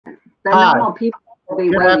The Hi. normal people will be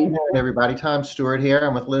Good waiting. afternoon, everybody. Tom Stewart here.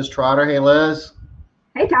 I'm with Liz Trotter. Hey, Liz.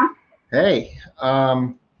 Hey, Tom. Hey.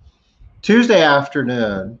 Tuesday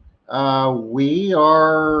afternoon. We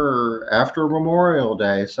are after Memorial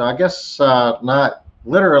Day, so I guess not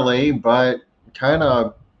literally, but kind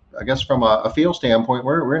of. I guess from a feel standpoint,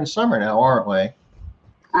 we're in summer now, aren't we?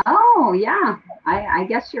 Oh, yeah. I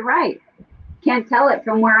guess you're right. Can't tell it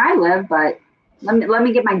from where I live, but let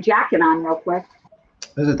me get my jacket on real quick.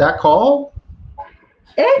 Is it that cold?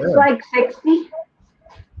 It's Yeah. like 60.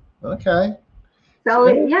 Okay. So,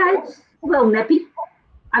 yeah, it's a little nippy.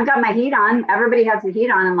 I've got my heat on. Everybody has the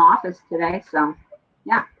heat on in the office today. So,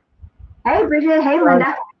 yeah. Hey, Bridget. Hey,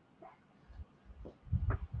 Linda.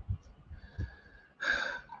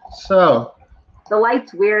 So. The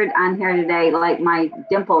light's weird on here today. Like my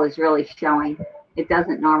dimple is really showing. It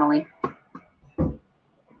doesn't normally.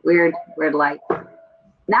 Weird light.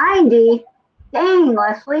 90? Dang,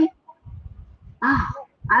 Leslie. Oh,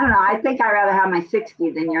 I don't know. I think I'd rather have my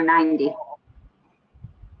 60 than your 90.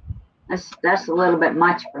 That's a little bit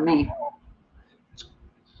much for me.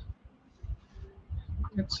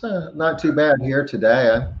 It's not too bad here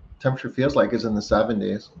today. Temperature feels like it's in the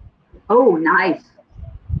 70s. Oh, nice.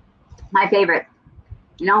 My favorite.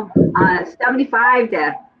 75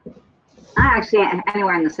 to actually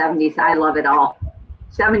anywhere in the 70s. I love it all.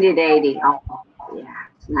 70 to 80. Oh, yeah,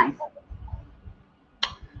 it's nice.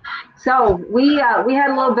 So we had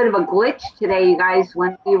a little bit of a glitch today, you guys,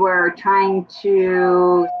 when we were trying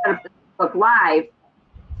to set up the Facebook Live.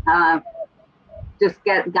 Just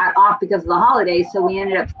got off because of the holidays, so we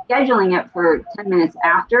ended up scheduling it for 10 minutes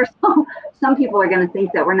after. So some people are going to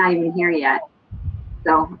think that we're not even here yet.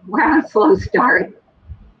 So we're on a slow start.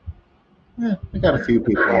 Yeah, we got a few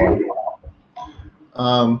people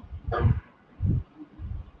on.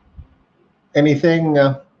 Anything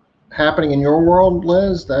happening in your world,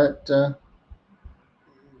 Liz, that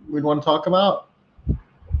we'd want to talk about?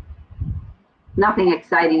 Nothing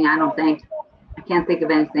exciting, I don't think. I can't think of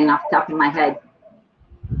anything off the top of my head.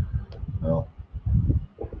 Oh.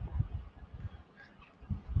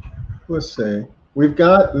 Let's see. We've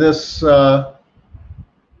got this, the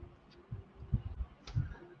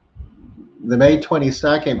May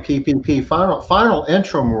 22nd PPP final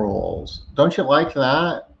interim rules. Don't you like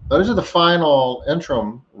that? Those are the final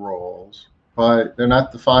interim rules, but they're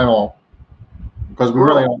not the final, because we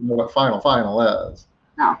really don't know what final is.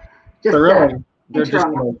 No, just they're just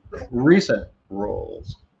the recent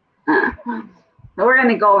rules. So we're going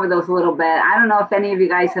to go over those a little bit. I don't know if any of you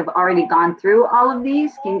guys have already gone through all of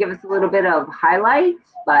these. Can give us a little bit of highlights,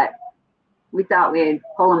 but we thought we'd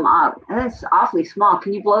pull them up. And it's awfully small.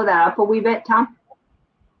 Can you blow that up a wee bit, Tom?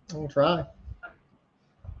 I'll try.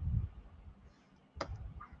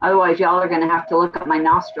 Otherwise, y'all are going to have to look at my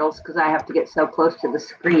nostrils because I have to get so close to the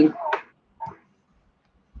screen.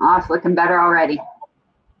 Oh, it's looking better already.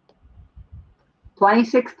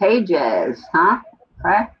 26 pages, huh?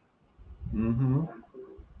 Okay. Mm-hmm.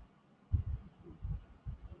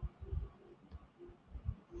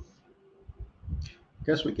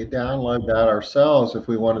 Guess we could download that ourselves if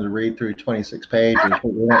we wanted to read through 26 pages, but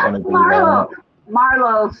we don't want to do that.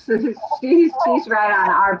 Marlo, she's right on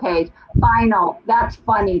our page. Final, that's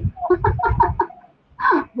funny.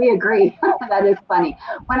 We agree. That is funny.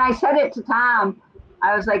 When I said it to Tom,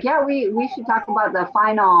 I was like, yeah, we should talk about the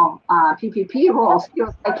final PPP rules. He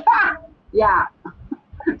was like, yeah.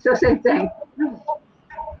 So same thing. All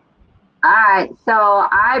right. So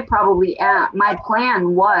I probably, my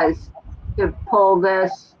plan was to pull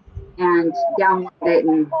this and download it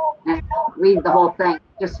and read the whole thing.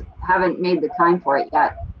 Just haven't made the time for it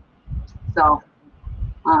yet. So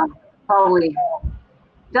probably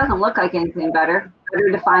doesn't look like anything better. Better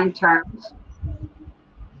defined terms.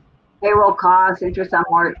 Payroll costs, interest on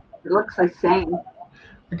work. It looks the same.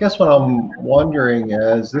 I guess what I'm wondering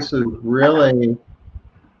is, this is really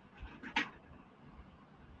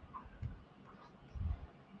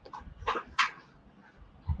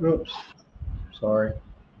oops, sorry.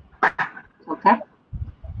 Okay.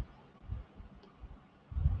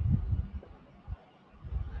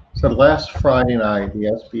 So last Friday night, the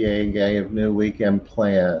SBA gave new weekend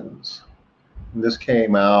plans. This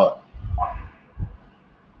came out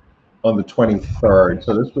on the 23rd.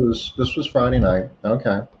 So this was Friday night.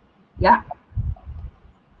 Okay. Yeah.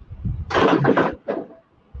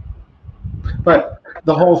 But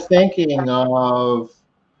the whole thinking of,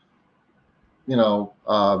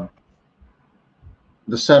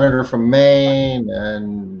 the senator from Maine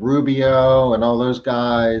and Rubio and all those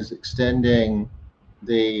guys extending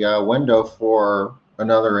the window for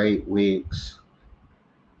another 8 weeks.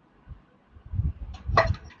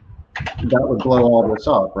 that would blow all this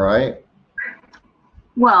up, right?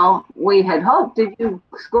 Well, we had hoped. Did you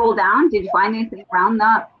scroll down? Did you find anything around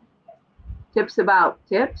the tips about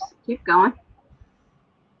tips? Keep going.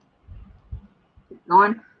 Keep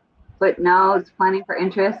going. Footnotes, planning for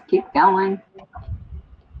interest. Keep going.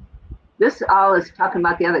 This all is talking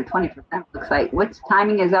about the other 20%. Looks like. What's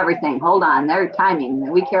timing is everything. Hold on. They're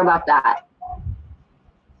timing. We care about that.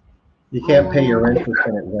 You can't pay your interest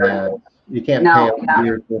in advance. You can't pay a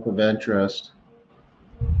year's worth of interest.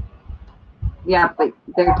 Yeah, but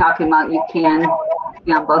they're talking about you can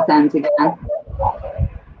be on both ends again. That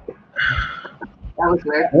was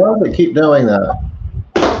weird. Why do they keep doing that?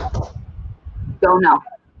 Don't know.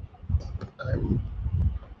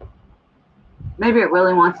 Maybe it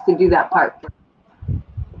really wants to do that part.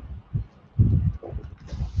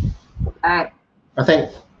 All right. I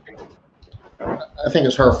think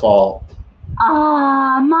it's her fault.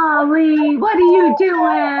 Oh, Molly, what are you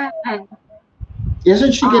doing?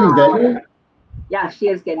 Isn't she getting bigger? Yeah, she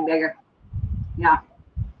is getting bigger. Yeah.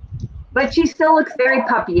 But she still looks very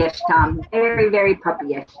puppyish, Tom. Very, very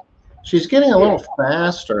puppyish. She's getting a little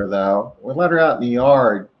faster, though. We let her out in the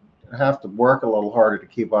yard. I have to work a little harder to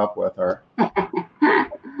keep up with her.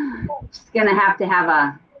 She's going to have to have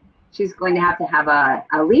a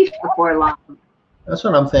leash before long. That's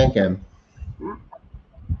what I'm thinking.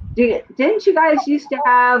 Didn't you guys used to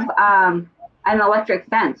have an electric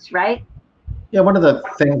fence, right? Yeah, one of the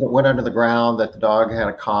things that went under the ground that the dog had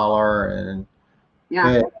a collar, and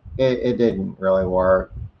yeah, it didn't really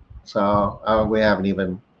work. So we haven't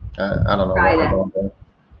even. I don't know what we're going to do.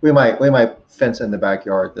 We might fence in the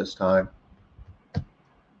backyard this time.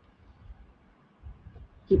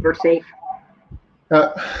 Keep her safe.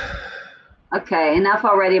 Okay, enough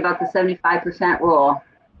already about the 75% rule.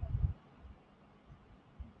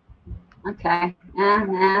 Okay,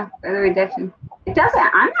 further reduction. It doesn't.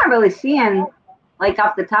 I'm not really seeing, like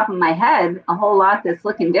off the top of my head, a whole lot that's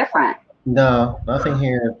looking different. No, nothing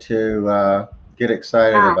here to get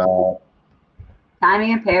excited about.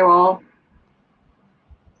 Timing and payroll.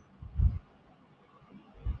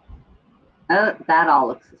 Oh, that all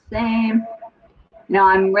looks the same. You know,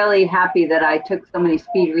 I'm really happy that I took so many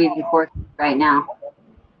speed reading courses right now.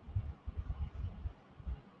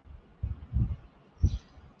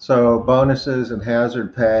 So bonuses and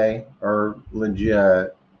hazard pay are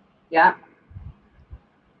legit. Yeah.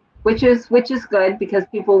 Which is good because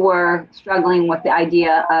people were struggling with the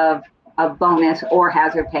idea of bonus or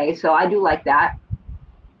hazard pay. So I do like that.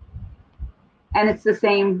 And it's the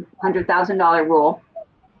same $100,000 rule.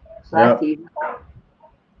 So that's easy.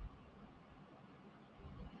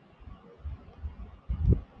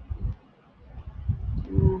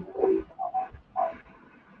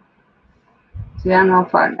 General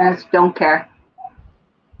partners don't care.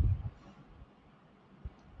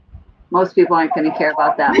 Most people aren't going to care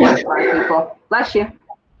about that. Most people. Bless you.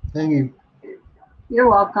 Thank you. You're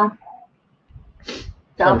welcome.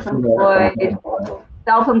 Self-employed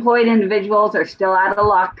individuals are still out of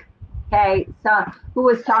luck. Okay, so who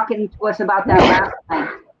was talking to us about that last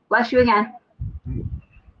time? Bless you again.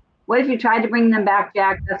 What if you tried to bring them back,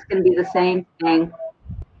 Jack? That's going to be the same thing.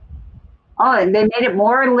 Oh, and they made it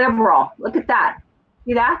more liberal. Look at that.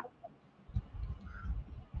 See that?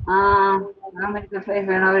 I'm going to go face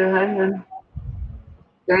for another husband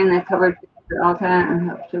during the covered all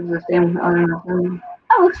time. The same.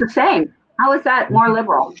 That looks the same. How is that more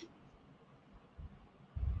liberal?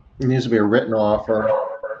 It needs to be a written offer.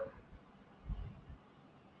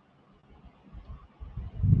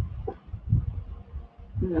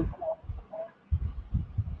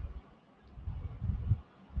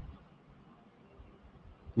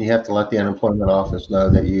 You have to let the unemployment office know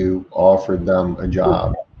that you offered them a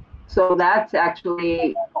job. So that's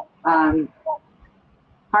actually harder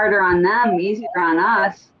on them, easier on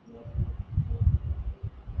us.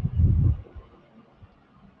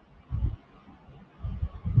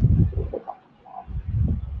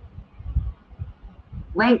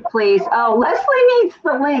 Link, please. Oh, Leslie needs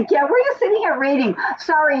the link. Yeah, we're just sitting here reading.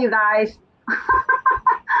 Sorry, you guys.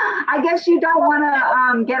 I guess you don't want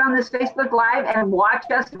to get on this Facebook Live and watch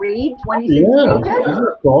us read 26 pages?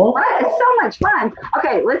 Cool. What? It's so much fun.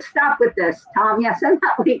 Okay, let's stop with this, Tom. Yeah, send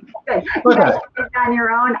that link. Good. You guys can read it on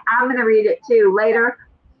your own. I'm going to read it too later.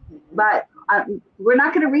 But we're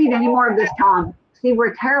not going to read any more of this, Tom. See,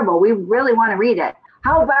 we're terrible. We really want to read it.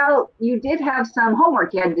 How about you did have some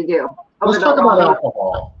homework you had to do? Let's talk about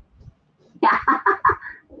alcohol. Yeah.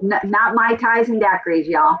 Not Mai Tais and daiquiris,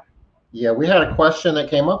 y'all. Yeah, we had a question that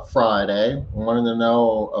came up Friday. We wanted to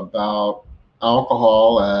know about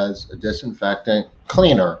alcohol as a disinfectant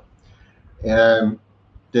cleaner, and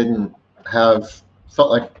felt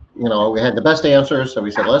like we had the best answers, so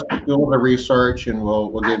we said let's do a little bit of research and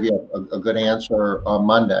we'll give you a good answer on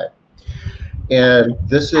Monday. And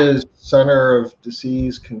this is Center of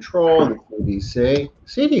Disease Control, the CDC.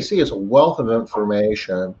 CDC is a wealth of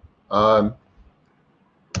information.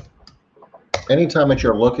 Anytime that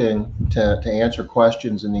you're looking to answer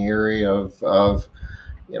questions in the area of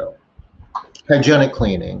hygienic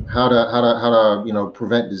cleaning, how to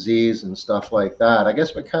prevent disease and stuff like that, I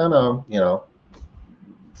guess we kind of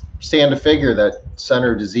stand to figure that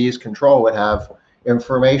Center of Disease Control would have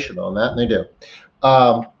information on that, and they do.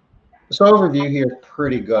 This overview here is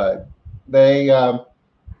pretty good. They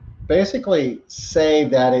basically say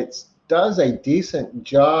that it does a decent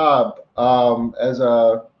job as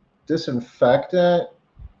a disinfectant.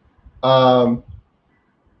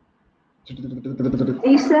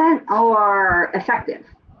 Decent or effective?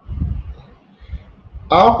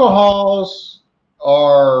 Alcohols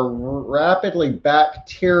are rapidly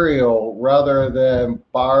bacterial rather than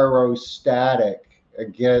virostatic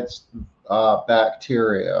against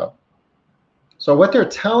bacteria. So what they're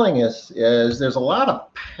telling us is there's a lot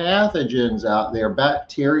of pathogens out there,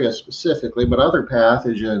 bacteria specifically, but other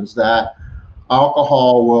pathogens that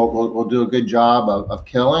alcohol will do a good job of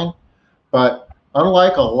killing. But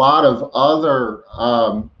unlike a lot of other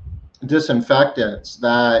disinfectants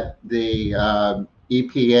that the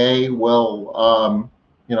EPA will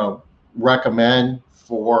recommend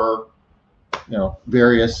for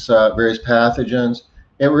various pathogens,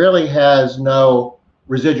 it really has no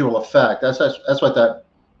residual effect. That's what that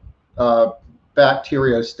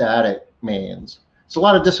bacteriostatic means. It's a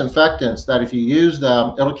lot of disinfectants that if you use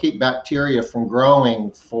them, it'll keep bacteria from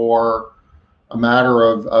growing for a matter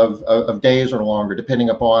of days or longer, depending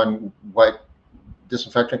upon what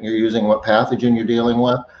disinfectant you're using, what pathogen you're dealing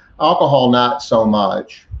with. Alcohol, not so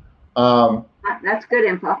much. That's good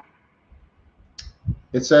info.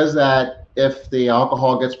 It says that if the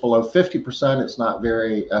alcohol gets below 50%, it's not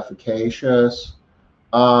very efficacious.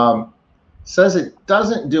 Says it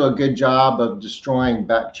doesn't do a good job of destroying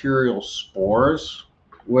bacterial spores,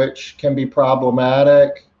 which can be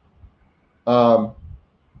problematic. But,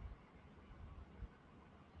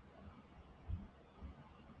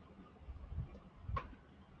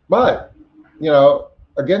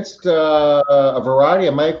 against a variety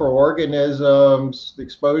of microorganisms, the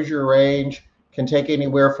exposure range can take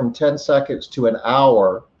anywhere from 10 seconds to an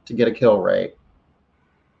hour to get a kill rate.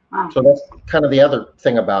 Wow. So that's kind of the other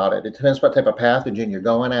thing about it. It depends what type of pathogen you're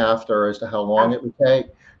going after as to how long it would take.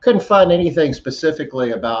 Couldn't find anything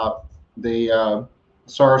specifically about the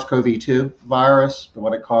SARS-CoV-2 virus,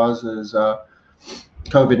 what it causes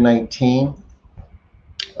COVID-19.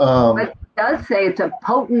 But it does say it's a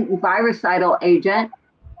potent virucidal agent.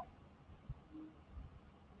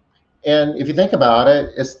 And if you think about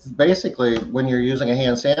it, it's basically when you're using a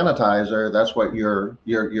hand sanitizer, that's what you're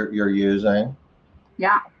using.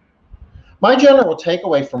 Yeah. My general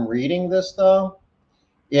takeaway from reading this, though,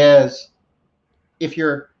 is if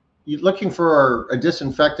you're looking for a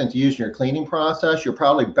disinfectant to use in your cleaning process, you're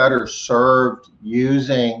probably better served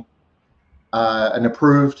using an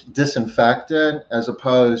approved disinfectant as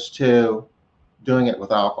opposed to doing it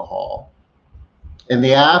with alcohol. In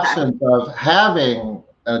the absence of having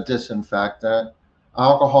a disinfectant,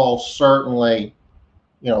 alcohol certainly,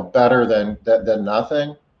 better than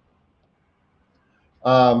nothing.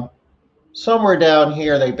 Somewhere down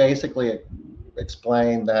here, they basically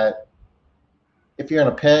explain that if you're in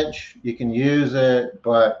a pinch, you can use it,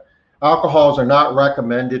 but alcohols are not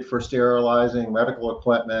recommended for sterilizing medical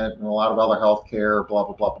equipment and a lot of other healthcare, blah,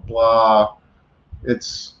 blah, blah, blah, blah.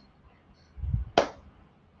 It's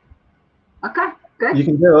okay, good. You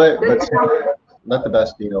can do it, Good. but it's not the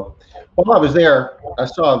best deal. While I was there, I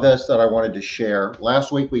saw this that I wanted to share.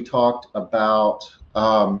 Last week, we talked about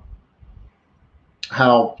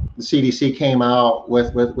how the CDC came out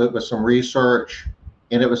with some research,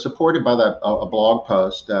 and it was supported by a blog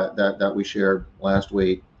post that we shared last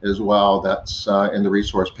week as well. That's in the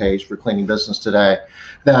resource page for Cleaning Business Today.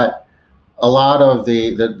 That a lot of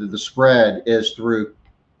the spread is through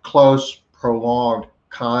close, prolonged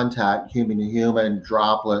contact, human to human,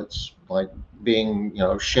 droplets like being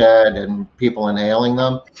shed and people inhaling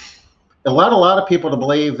them. It led a lot of people to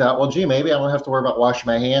believe that, well, gee, maybe I don't have to worry about washing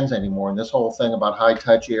my hands anymore. And this whole thing about high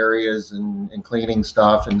touch areas and cleaning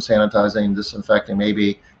stuff and sanitizing and disinfecting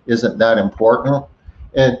maybe isn't that important.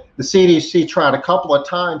 And the CDC tried a couple of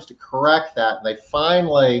times to correct that. And they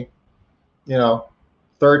finally,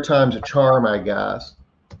 third time's a charm, I guess.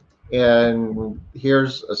 And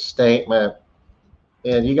here's a statement.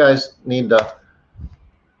 And you guys need to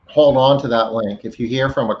hold on to that link. If you hear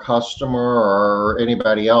from a customer or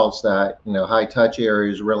anybody else that, high touch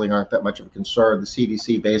areas really aren't that much of a concern, the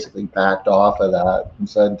CDC basically backed off of that and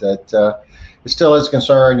said that it still is a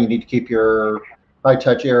concern. You need to keep your high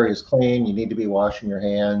touch areas clean. You need to be washing your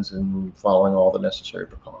hands and following all the necessary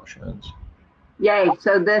precautions. Yay.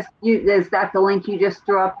 So is that the link you just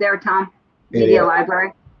threw up there, Tom? Media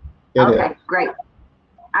Library? Okay, great.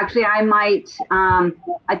 Actually, I might, I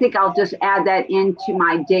think I'll just add that into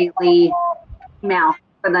my daily email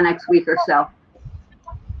for the next week or so.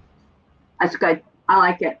 That's good. I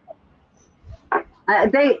like it.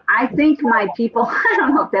 I think my people, I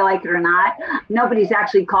don't know if they like it or not. Nobody's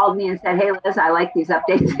actually called me and said, hey, Liz, I like these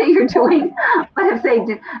updates that you're doing. But if they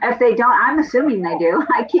don't, I'm assuming they do.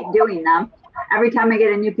 I keep doing them. Every time I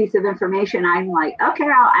get a new piece of information, I'm like, okay,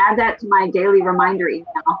 I'll add that to my daily reminder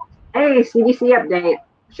email. Hey, CDC update.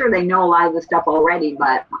 I'm sure they know a lot of the stuff already,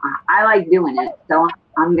 but I like doing it. So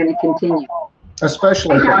I'm going to continue.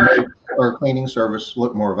 Especially if it makes our cleaning service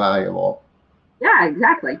look more valuable. Yeah,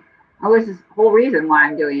 exactly. That was the whole reason why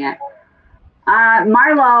I'm doing it.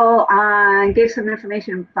 Marlo gave some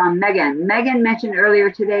information from Megan. Megan mentioned earlier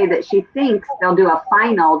today that she thinks they'll do a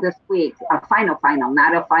final this week, a final,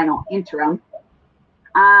 not a final interim,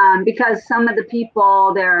 because some of the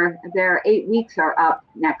people, their 8 weeks are up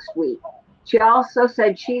next week. She also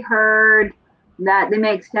said she heard that they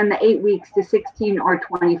may extend the 8 weeks to 16 or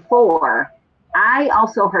 24. I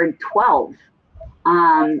also heard 12.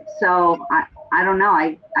 So I don't know.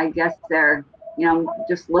 I guess they're,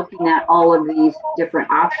 just looking at all of these different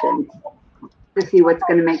options to see what's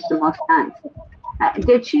going to make the most sense.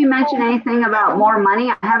 Did she mention anything about more money?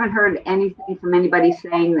 I haven't heard anything from anybody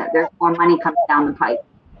saying that there's more money coming down the pipe.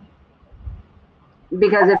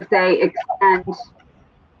 Because if they extend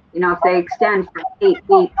from 8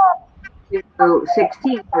 weeks to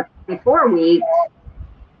 16 or 24 weeks,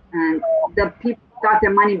 and the people got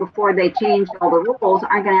their money before they changed all the rules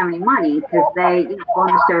aren't going to have any money because they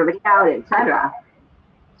bonus everybody out, etc.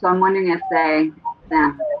 So I'm wondering if they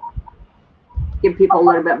give people a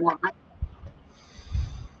little bit more money.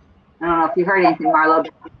 I don't know if you heard anything, Marlo, but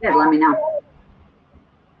if you did, let me know.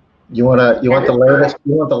 You want the latest?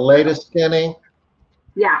 You want the latest skinny?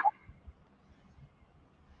 Yeah.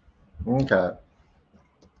 Okay.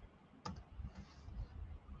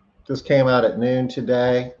 This came out at noon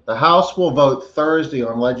today. The House will vote Thursday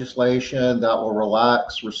on legislation that will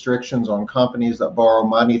relax restrictions on companies that borrow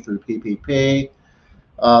money through PPP.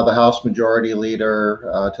 The House Majority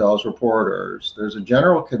Leader tells reporters there's a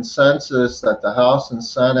general consensus that the House and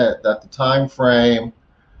Senate that the time frame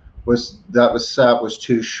was set was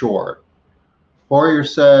too short. Poirier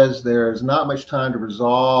says there's not much time to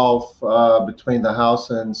resolve between the House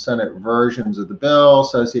and Senate versions of the bill,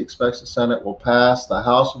 says he expects the Senate will pass the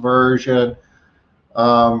House version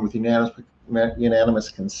with unanimous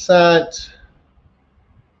consent.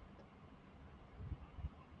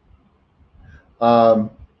 I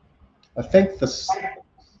think this.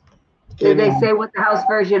 Did they say what the House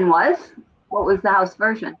version was? What was the House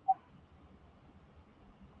version?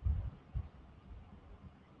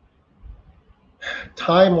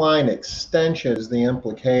 Timeline extension is the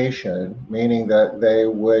implication, meaning that they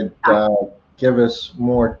would give us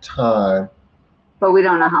more time. But we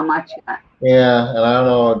don't know how much yet. Yeah, and I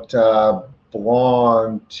don't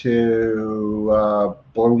belong to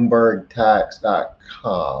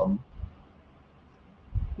BloombergTax.com.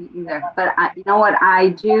 Either. But you know what? I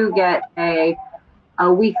do get a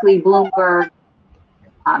weekly Bloomberg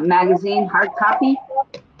magazine hard copy.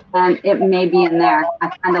 And it may be in there.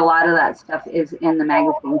 I find a lot of that stuff is in the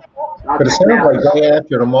magazine. So but it sounds like day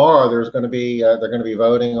after tomorrow, they're going to be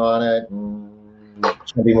voting on it, and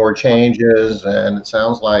there's going to be more changes, and it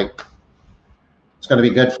sounds like it's going to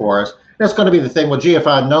be good for us. That's going to be the thing. Well, gee, if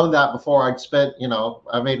I'd known that before, I'd spent,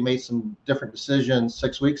 I made some different decisions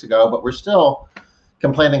 6 weeks ago, but we're still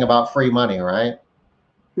complaining about free money, right?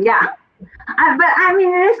 Yeah, but I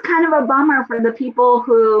mean, it is kind of a bummer for the people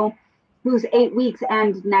whose 8 weeks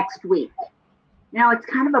end next week. It's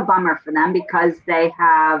kind of a bummer for them because they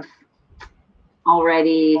have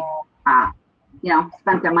already,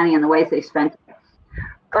 spent their money in the ways they spent it.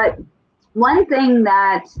 But one thing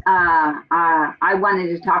that I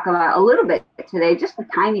wanted to talk about a little bit today, just a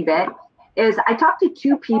tiny bit, is I talked to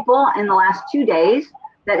 2 people in the last 2 days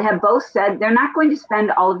that have both said they're not going to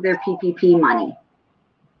spend all of their PPP money.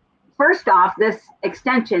 First off, this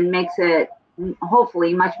extension makes it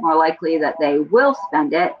hopefully much more likely that they will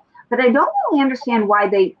spend it, but I don't really understand why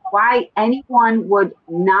anyone would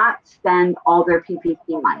not spend all their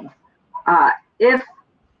PPP money. If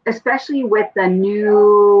especially with the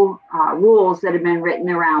new rules that have been written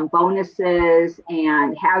around bonuses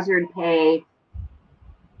and hazard pay,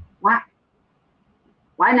 why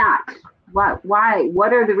not? Why?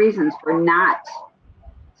 What are the reasons for not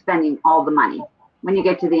spending all the money when you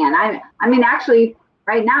get to the end? I mean, actually,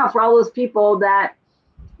 right now, for all those people that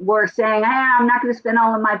were saying, hey, I'm not going to spend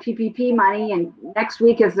all of my PPP money, and next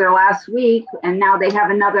week is their last week, and now they have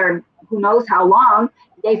another, who knows how long,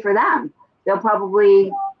 day for them.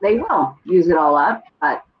 They will use it all up,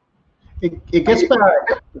 but it gets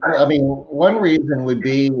back. I mean, one reason would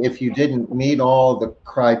be if you didn't meet all the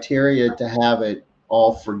criteria to have it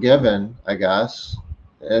all forgiven, I guess,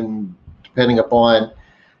 and depending upon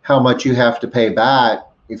how much you have to pay back,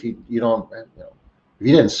 if you don't, if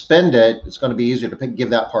you didn't spend it, it's going to be easier to give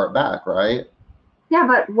that part back, right? Yeah,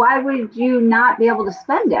 but why would you not be able to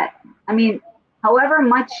spend it? I mean, however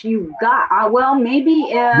much you got, well, maybe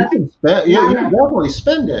if you can definitely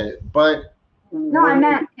spend it, but no, I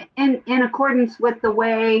meant in accordance with the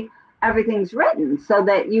way everything's written, so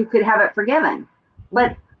that you could have it forgiven.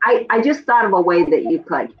 But I just thought of a way that you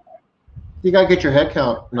could. You got to get your head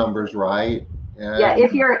count numbers right. Yeah,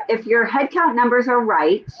 if your head count numbers are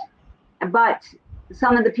right, but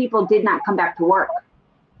some of the people did not come back to work.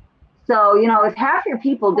 So, if half your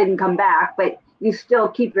people didn't come back, but you still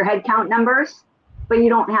keep your head count numbers, but you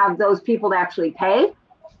don't have those people to actually pay.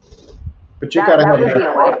 But you got to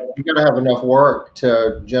have enough work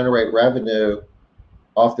to generate revenue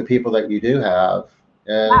off the people that you do have.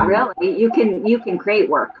 And not really. You can create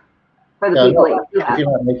work for the people that you have. If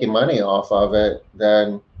you're not making money off of it,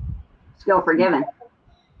 then still forgiven.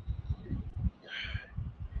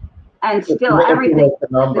 And still everything is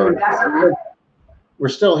an investment. We're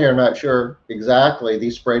still here not sure exactly.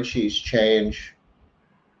 These spreadsheets change,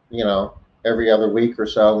 every other week or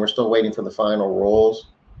so, and we're still waiting for the final rules.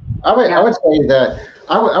 I would say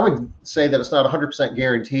that it's not 100%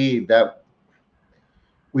 guaranteed that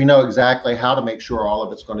we know exactly how to make sure all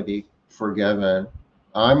of it's going to be forgiven.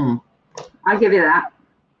 I'll give you that.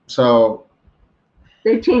 So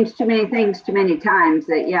they've changed too many things too many times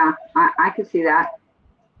that, I could see that.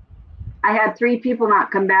 I had 3 people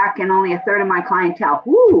not come back and only a third of my clientele.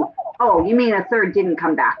 Woo! Oh, you mean a third didn't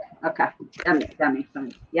come back? Okay, that makes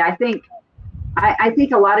sense. Yeah, I think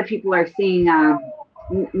a lot of people are seeing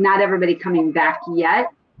not everybody coming back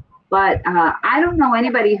yet, but I don't know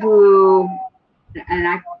anybody who,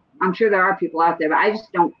 and I'm sure there are people out there, but I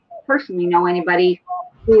just don't personally know anybody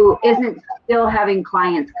who isn't still having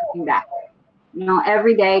clients coming back.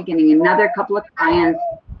 Every day getting another couple of clients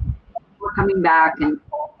coming back, and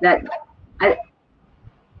that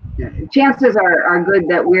chances are good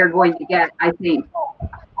that we're going to get, I think,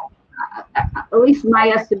 at least my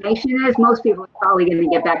estimation is most people are probably going to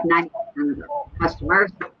get back 90% of their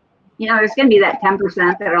customers. There's going to be that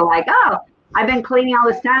 10% that are like, oh, I've been cleaning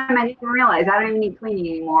all this time, I didn't realize I don't even need cleaning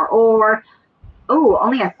anymore. Or, oh,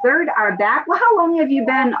 only a third are back. Well, how long have you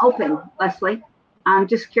been open, Leslie? I'm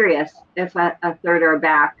just curious if a third are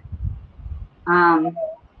back.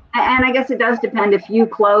 And I guess it does depend if you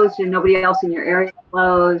closed and nobody else in your area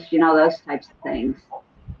closed, those types of things.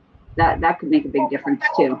 That could make a big difference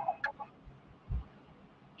too.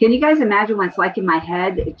 Can you guys imagine what it's like in my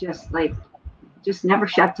head? It just never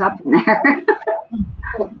shuts up in there.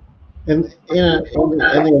 in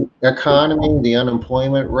the economy, the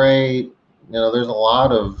unemployment rate, there's a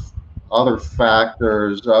lot of other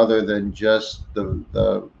factors other than just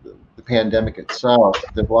the pandemic itself.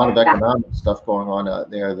 There's a lot of economic stuff going on out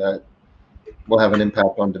there that will have an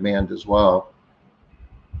impact on demand as well.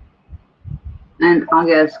 And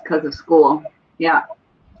August because of school. Yeah.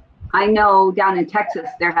 I know down in Texas,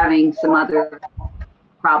 they're having some other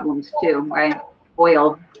problems too, right?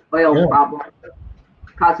 Oil problems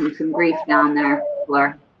causing some grief down there. People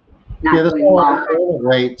are not doing well. The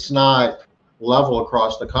rate's not level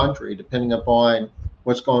across the country. Depending upon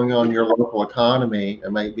what's going on in your local economy,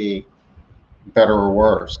 it might be better or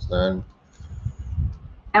worse than.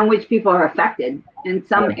 And which people are affected. In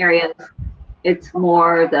some areas, it's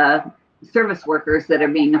more the service workers that are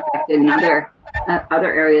being affected. In other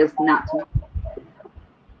areas, not so much.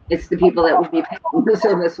 It's the people that would be paying the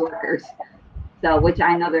service workers. So, which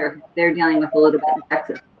I know they're dealing with a little bit in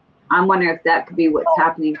Texas. I'm wondering if that could be what's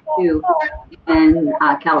happening too in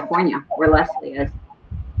California, where Leslie is.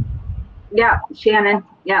 Yeah, Shannon.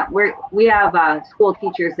 Yeah, we have school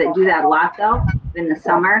teachers that do that a lot though. In the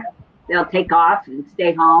summer, they'll take off and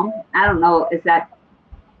stay home. I don't know, is that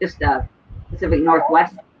just a Pacific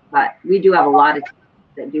Northwest? But we do have a lot of teachers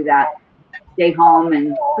that do that. Stay home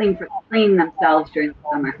and clean themselves during the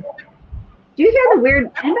summer. Do you hear the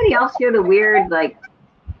weird? Anybody else hear the weird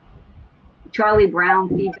Charlie Brown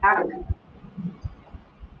feedback.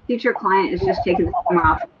 Future client is just taking the summer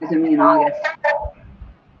off because of me in August.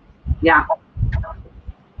 Yeah.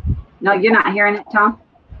 No, you're not hearing it, Tom?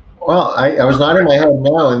 Well, I was not in my head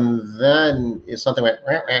now, and then something went.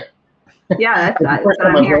 Yeah, that's what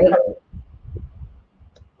I'm hearing.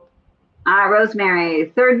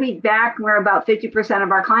 Rosemary, third week back, we're about 50%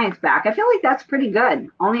 of our clients back. I feel like that's pretty good.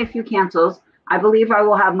 Only a few cancels. I believe I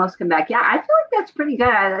will have most come back. Yeah, I feel like that's pretty good.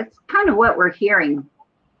 That's kind of what we're hearing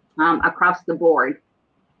across the board.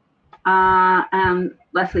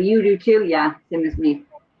 Leslie, you do too? Yeah, same as me.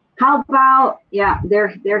 How about, yeah,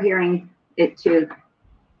 they're hearing it too.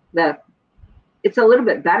 It's a little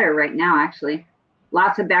bit better right now, actually.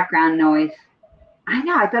 Lots of background noise. I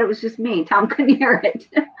know, I thought it was just me. Tom couldn't hear it.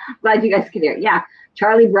 Glad you guys could hear it. Yeah,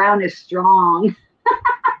 Charlie Brown is strong.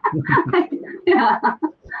 Yeah.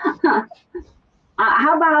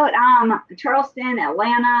 How about Charleston,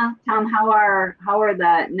 Atlanta? Tom, how are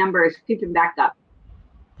the numbers keeping back up?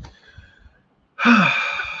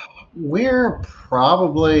 We're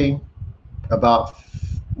probably about,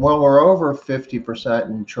 well, we're over 50%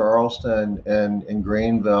 in Charleston and in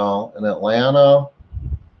Greenville. In Atlanta,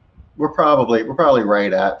 we're probably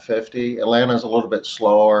right at 50. Atlanta's a little bit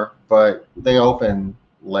slower, but they open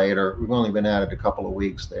later. We've only been at it a couple of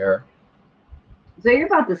weeks there. So you're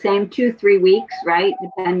about the same, 2-3 weeks, right?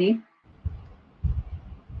 Depending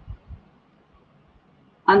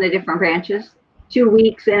on the different branches. 2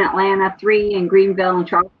 weeks in Atlanta, 3 in Greenville and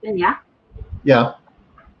Charleston. Yeah. Yeah.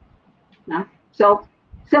 No. So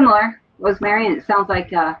similar, Rosemary, and it sounds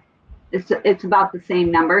like it's about the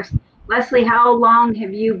same numbers. Leslie, how long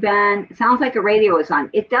have you been? It sounds like a radio is on.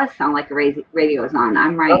 It does sound like a radio is on.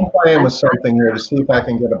 I'm right. I'm playing with something here to see if I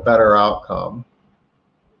can get a better outcome.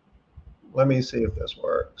 Let me see if this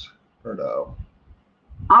works or no.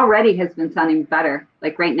 Already has been sounding better.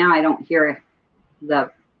 Like right now, I don't hear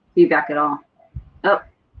the feedback at all. Oh,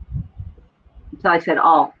 until I said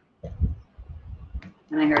all,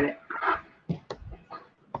 and I heard it.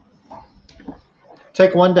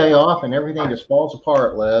 Take one day off and everything just falls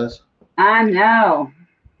apart, Liz. I know.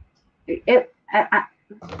 Did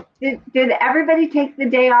everybody take the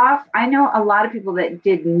day off? I know a lot of people that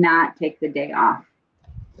did not take the day off.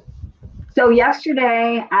 So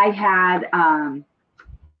yesterday I had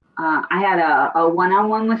a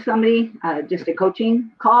one-on-one with somebody, just a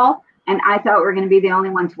coaching call, and I thought we were going to be the only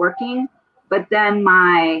ones working. But then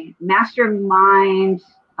my mastermind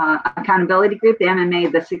accountability group, the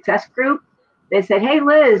MMA, the success group, they said, hey,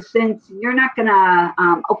 Liz, since you're not going to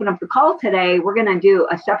open up the call today, we're going to do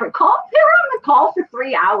a separate call. They were on the call for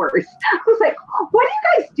 3 hours. I was like, what are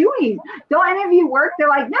you guys doing? Don't any of you work? They're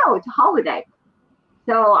like, no, it's a holiday.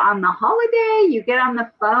 So on the holiday, you get on the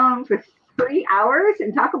phone for 3 hours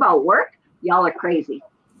and talk about work? Y'all are crazy.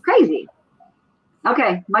 Crazy.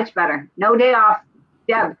 Okay, much better. No day off.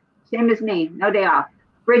 Deb, same as me. No day off.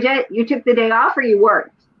 Bridget, you took the day off or you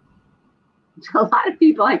worked? So a lot of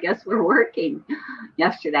people, I guess, were working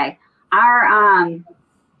yesterday.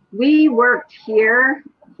 We worked here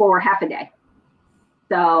for half a day.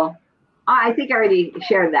 So I think I already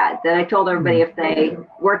shared that I told everybody if they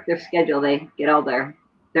work their schedule, they get all their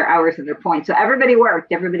hours and their points. So everybody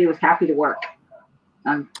worked. Everybody was happy to work.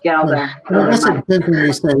 Get all their money. When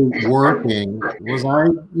you say working,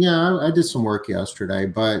 I did some work yesterday,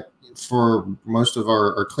 but for most of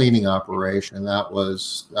our cleaning operation, that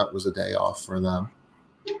was a day off for them.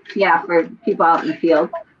 Yeah, for people out in the field.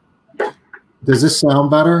 Does this sound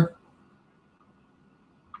better?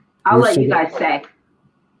 I'll let you guys say.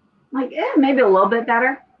 Like, maybe a little bit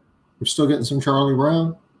better. We're still getting some Charlie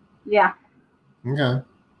Brown? Yeah. Okay.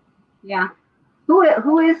 Yeah.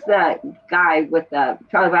 Who is the guy with the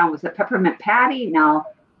Charlie Brown? Was it Peppermint Patty? No.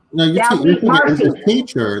 No, you're thinking it was the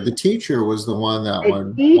teacher. The teacher was the one that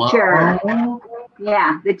one. Teacher. Wow.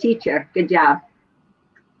 Yeah, the teacher. Good job.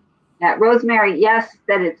 Rosemary, yes,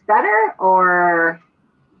 that it's better, or?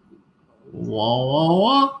 Wah, wah,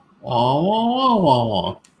 wah. Wah, wah, wah,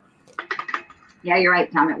 wah. Yeah, you're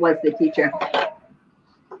right, Tom. It was the teacher.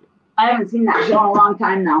 I haven't seen that show in a long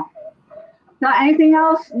time now. So anything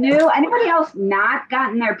else new? Anybody else not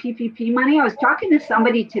gotten their PPP money? I was talking to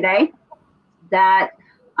somebody today that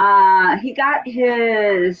he got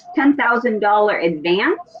his $10,000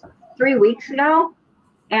 advance 3 weeks ago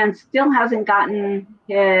and still hasn't gotten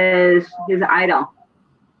his EIDL.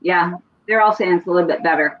 Yeah, they're all saying it's a little bit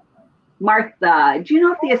better. Martha, do you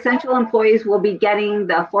know if the essential employees will be getting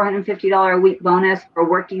the $450 a week bonus for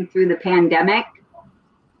working through the pandemic?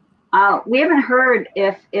 We haven't heard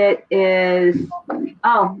if it is,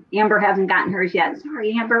 oh, Amber hasn't gotten hers yet.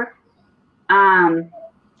 Sorry, Amber.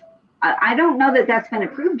 I don't know that that's been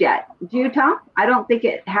approved yet. Do you, Tom? I don't think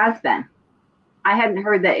it has been. I hadn't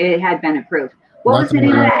heard that it had been approved. What was the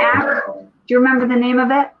name of the app? Do you remember the name of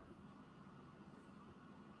it?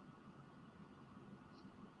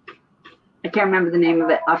 I can't remember the name of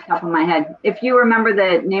it off the top of my head. If you remember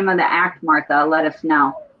the name of the act, Martha, let us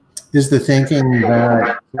know. Is the thinking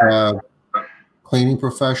that cleaning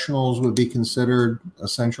professionals would be considered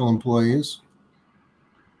essential employees?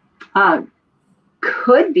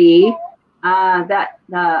 Could be. That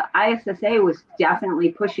the ISSA was definitely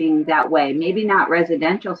pushing that way. Maybe not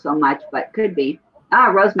residential so much, but could be.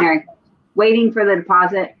 Rosemary, waiting for the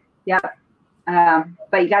deposit. Yep.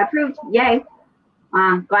 But you got approved. Yay.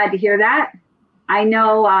 Glad to hear that. I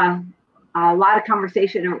know a lot of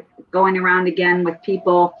conversation going around again with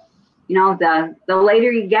people. You know, the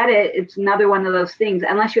later you get it, it's another one of those things.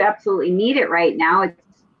 Unless you absolutely need it right now, it's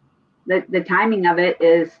the timing of it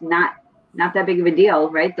is not that big of a deal,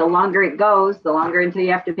 right? The longer it goes, the longer until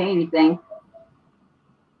you have to pay anything.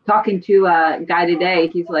 Talking to a guy today,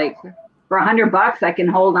 he's like, for $100, I can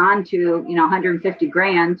hold on to, 150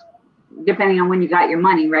 grand, depending on when you got your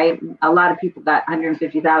money, right? A lot of people got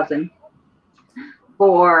 150,000.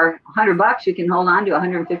 For $100, you can hold on to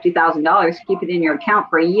 $150,000, keep it in your account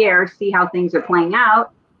for a year, see how things are playing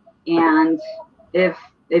out, and if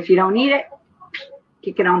you don't need it,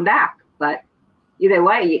 kick it on back. But either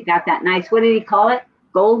way, you got that nice, what did he call it?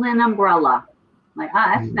 Golden umbrella. Like,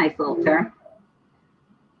 that's a nice little term.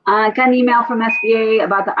 Got an email from SBA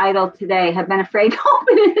about the idol today. Have been afraid to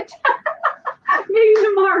open it. Maybe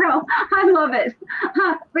tomorrow. I love it.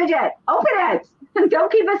 Bridget, open it.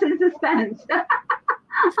 Don't keep us in suspense.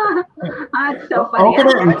 It's so funny. Open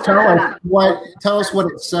it and tell us what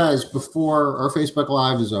it says before our Facebook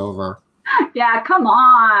Live is over. Yeah, come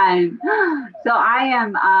on. So I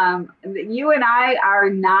am. You and I are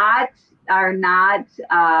not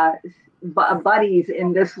buddies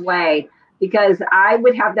in this way, because I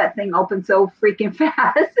would have that thing open so freaking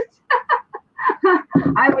fast.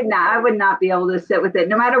 I would not be able to sit with it.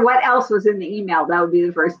 No matter what else was in the email, that would be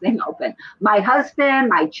the first thing open. My husband,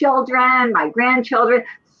 my children, my grandchildren.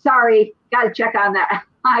 Sorry, got to check on that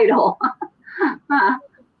idol.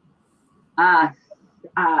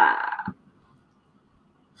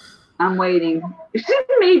 I'm waiting.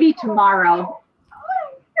 Maybe tomorrow.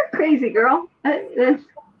 You're crazy, girl. That's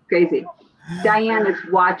crazy. Diane is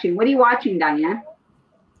watching. What are you watching, Diane?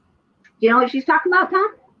 Do you know what she's talking about,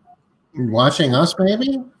 Tom? Watching us,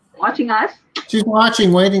 maybe? Watching us? She's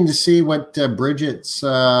watching, waiting to see what Bridget's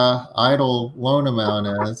idle loan amount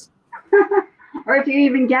is. Or if you're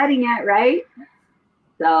even getting it, right?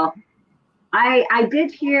 So I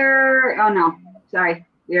did hear, oh no, sorry.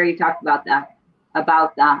 We already talked about that.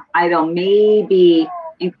 About the idle maybe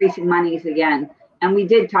increasing monies again. And we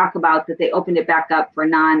did talk about that they opened it back up for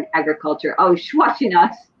non-agriculture. Oh, she's watching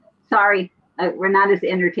us. Sorry. We're not as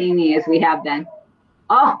entertaining as we have been.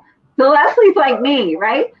 Oh, so Leslie's like me,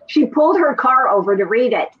 right? She pulled her car over to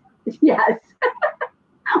read it. Yes.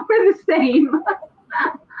 We're the same.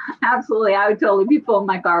 Absolutely. I would totally be pulling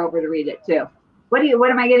my car over to read it too. What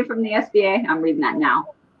am I getting from the SBA? I'm reading that now.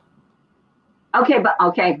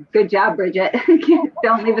 Okay, good job, Bridget.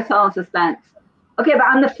 Don't leave us all in suspense. Okay, but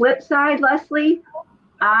on the flip side, Leslie,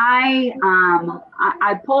 I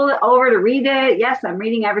pulled it over to read it. Yes, I'm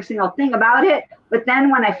reading every single thing about it. But then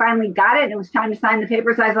when I finally got it and it was time to sign the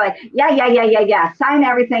papers, I was like, yeah. Sign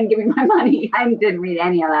everything, give me my money. I didn't read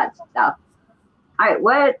any of that stuff. All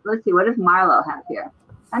right, let's see, what does Marlo have here?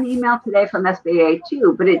 An email today from SBA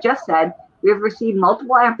too, but it just said, we have received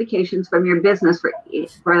multiple applications from your business for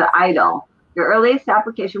the idol. Your earliest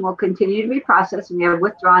application will continue to be processed and we have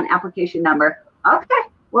withdrawn application number. Okay,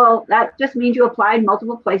 well, that just means you applied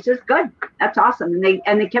multiple places. Good, that's awesome.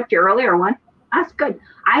 And they kept your earlier one. That's good.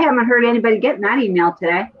 I haven't heard anybody getting that email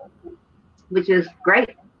today, which is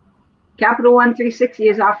great. Capital One 360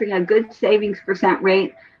 is offering a good savings %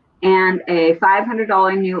 rate and a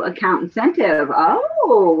 $500 new account incentive.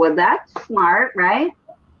 Oh, well, that's smart, right?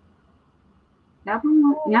 Yeah,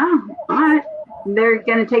 all right. They're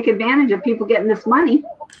going to take advantage of people getting this money.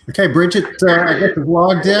 Okay, Bridget, I guess is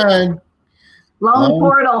logged in. Loan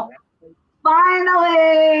portal.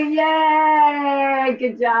 Finally! Yay!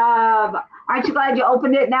 Good job. Aren't you glad you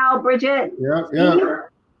opened it now, Bridget? Yeah.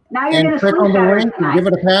 Now you're going to click on the link and give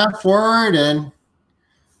it a path forward and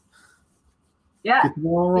get the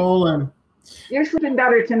ball rolling. You're sleeping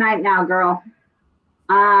better tonight now, girl.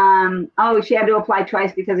 Oh, she had to apply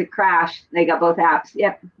twice because it crashed. They got both apps.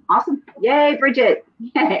 Yep. Awesome. Yay, Bridget.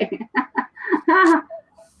 Yay.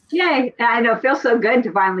 Yay. I know. It feels so good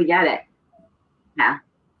to finally get it. Yeah.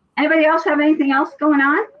 Anybody else have anything else going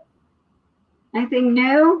on? Anything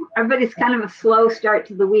new? Everybody's kind of a slow start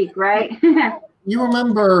to the week, right? You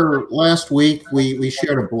remember last week we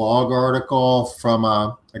shared a blog article from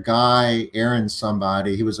a guy, Aaron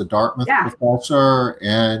somebody. He was a Dartmouth professor,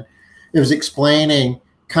 and it was explaining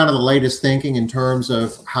kind of the latest thinking in terms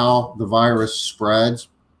of how the virus spreads.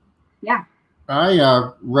 Yeah.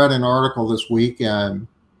 I read an article this weekend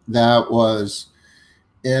that was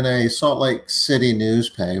in a Salt Lake City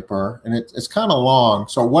newspaper, and it's kind of long.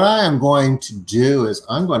 So what I am going to do is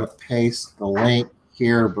I'm going to paste the link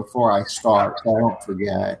here before I start, so I don't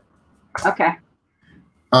forget. Okay.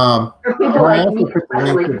 I also put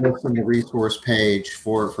the link to this in the resource page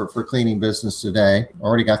for Cleaning Business Today.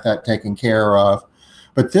 Already got that taken care of.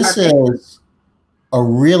 But this is a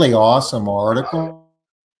really awesome article.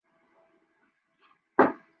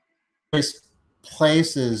 There's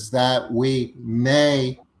places that we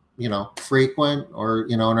may, frequent or,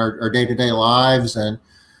 in our day-to-day lives, and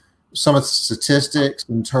some of the statistics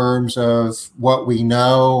in terms of what we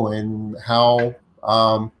know and how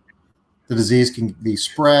the disease can be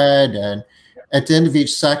spread. And at the end of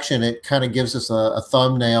each section, it kind of gives us a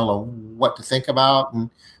thumbnail of what to think about. And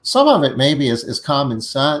some of it maybe is common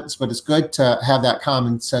sense, but it's good to have that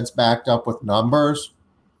common sense backed up with numbers.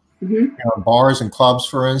 Mm-hmm. Bars and clubs,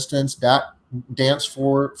 for instance, dance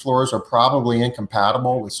floors are probably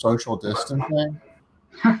incompatible with social distancing.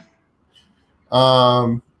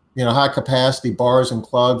 High capacity bars and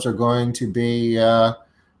clubs are going to be,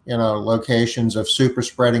 locations of super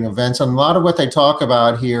spreading events. And a lot of what they talk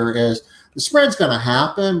about here is the spread's going to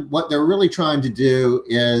happen. What they're really trying to do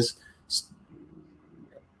is,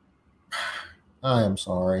 I am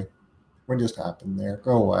sorry. What just happened there?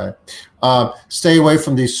 Go away. Stay away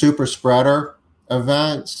from these super spreader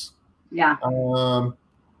events. Yeah.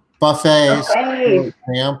 Buffets, for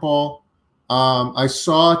example. I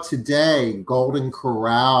saw today Golden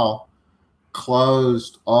Corral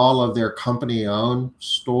closed all of their company-owned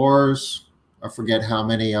stores. I forget how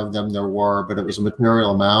many of them there were, but it was a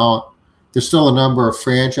material amount. There's still a number of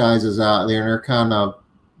franchises out there, and they're kind of,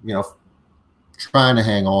 trying to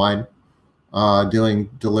hang on, doing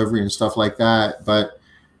delivery and stuff like that. But,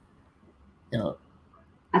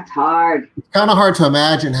 that's hard. It's kind of hard to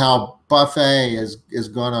imagine how buffet is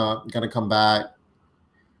gonna come back.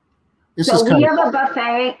 So we have a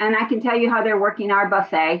buffet, and I can tell you how they're working our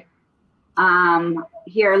buffet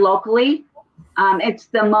here locally. It's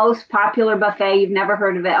the most popular buffet. You've never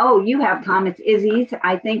heard of it. Oh, you have, Tom. It's Izzy's.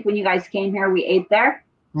 I think when you guys came here, we ate there.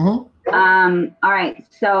 Mm-hmm. All right.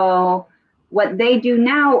 So what they do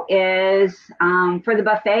now is for the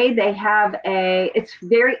buffet, they have it's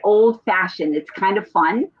very old fashioned. It's kind of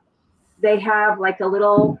fun. They have like a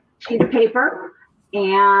little sheet of paper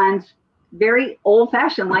and very old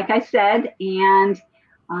fashioned, like I said, and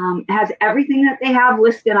has everything that they have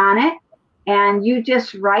listed on it. And you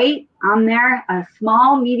just write on there a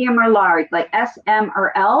small, medium, or large, like S, M,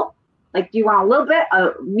 or L. Like, do you want a little bit,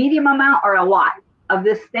 a medium amount, or a lot of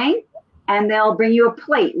this thing? And they'll bring you a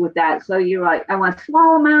plate with that. So you're like, I want a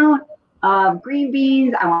small amount of green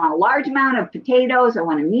beans. I want a large amount of potatoes. I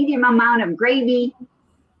want a medium amount of gravy.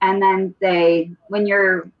 And then when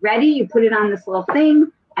you're ready, you put it on this little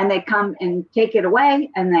thing, and they come and take it away,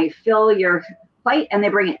 and they fill your plate, and they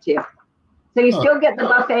bring it to you. So you still get the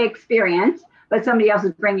buffet experience, but somebody else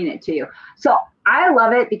is bringing it to you. So I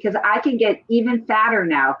love it because I can get even fatter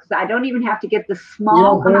now because I don't even have to get the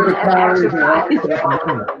small amount of exercise.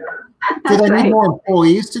 Do they need more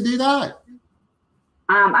employees to do that?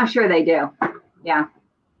 I'm sure they do. Yeah,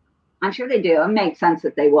 I'm sure they do. It makes sense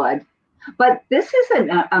that they would. But this is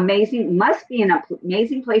must be an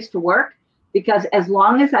amazing place to work because as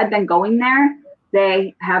long as I've been going there,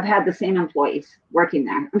 they have had the same employees working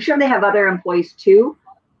there. I'm sure they have other employees too,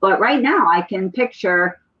 but right now I can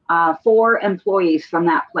picture 4 employees from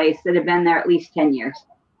that place that have been there at least 10 years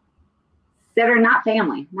that are not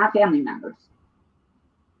family members.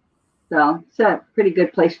 So it's a pretty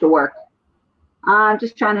good place to work.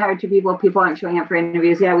 Just trying to hire 2 people. People aren't showing up for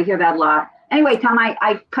interviews. Yeah, we hear that a lot. Anyway, Tom,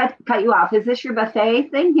 I cut you off. Is this your buffet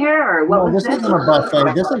thing here, or what? No, this isn't a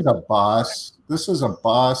buffet. This is a bus. This is a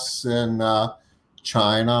bus in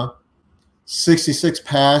China. 66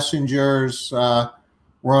 passengers were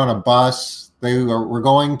on a bus. They were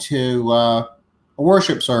going to a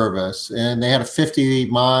worship service, and they had a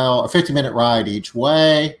 50-minute ride each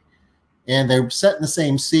way, and they sat in the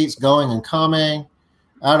same seats going and coming.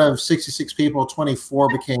 Out of 66 people, 24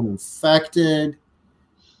 became infected.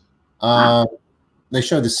 They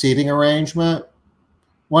showed the seating arrangement.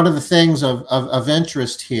 One of the things of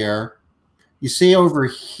interest here, you see over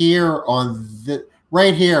here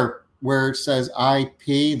right here where it says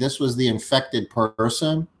IP, this was the infected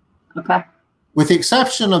person. Okay. with the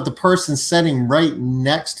exception of the person sitting right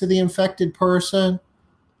next to the infected person,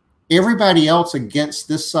 everybody else against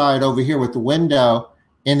this side over here with the window,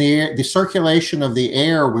 and the circulation of the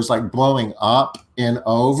air was like blowing up and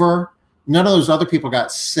over. None of those other people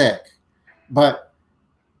got sick, but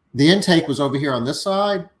the intake was over here on this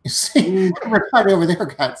side. You see, everybody over there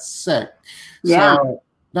got sick. Yeah. So,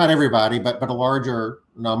 not everybody, but a larger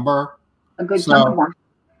number. A good chunk of them.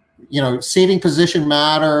 You know, seating position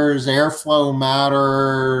matters, airflow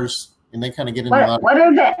matters, and they kind of get into what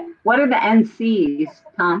are the NCs,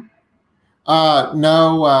 Tom?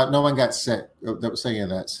 No one got sick that was sitting in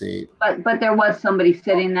that seat. But there was somebody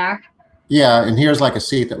sitting there. Yeah, and here's like a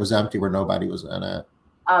seat that was empty where nobody was in it.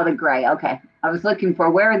 Oh, the gray. Okay, I was looking for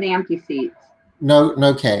where are the empty seats?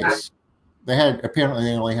 No case. They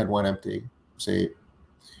only had one empty seat.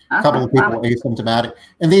 A couple of people asymptomatic.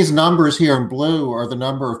 And these numbers here in blue are the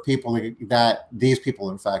number of people that these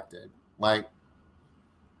people infected. Like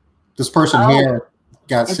this person here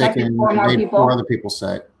got sick and made 4 other people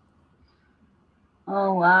sick.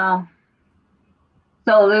 Oh, wow.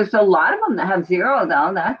 So there's a lot of them that have 0,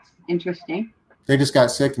 though. That's interesting. They just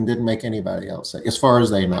got sick and didn't make anybody else sick, as far as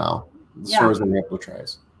they know, as far as they're able to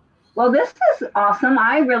trace. Well, this is awesome.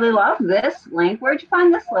 I really love this link. Where'd you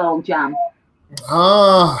find this little gem?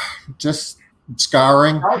 Just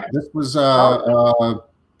scouring. This was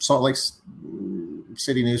Salt Lake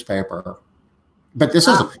City newspaper. But this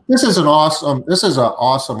is an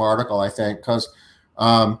awesome article, I think, because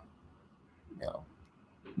you know,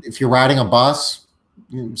 if you're riding a bus,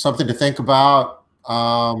 something to think about.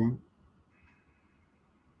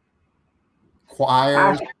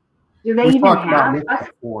 Choirs. Do they even have us?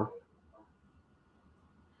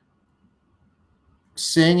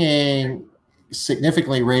 Singing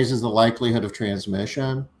significantly raises the likelihood of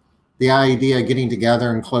transmission. The idea of getting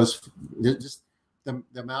together in close, just the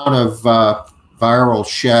amount of viral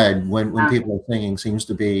shed when people are singing seems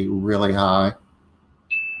to be really high.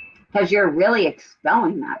 Because you're really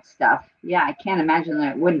expelling that stuff. Yeah, I can't imagine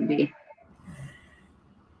that it wouldn't be.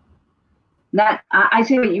 That I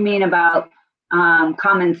see what you mean about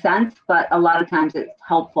common sense, but a lot of times it's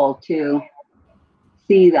helpful to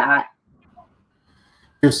see that.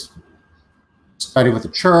 There's study with the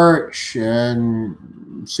church, and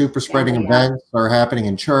super spreading events are happening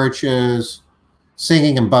in churches.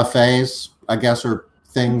 Singing and buffets, I guess, are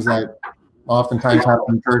things that oftentimes happen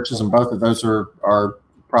in churches, and both of those are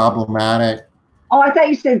problematic. Oh, I thought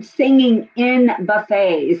you said singing in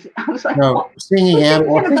buffets. I was like, no, singing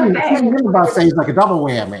in buffets like a double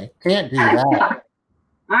whammy. Can't do that.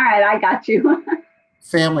 All right, I got you.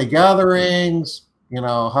 Family gatherings, you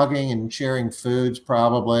know, hugging and sharing foods,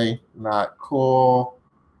 probably not cool.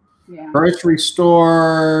 Yeah. Grocery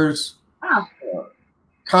stores. Wow.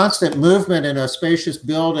 Constant movement in a spacious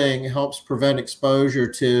building helps prevent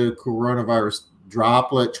exposure to coronavirus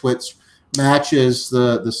droplets, which matches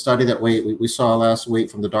the study that we saw last week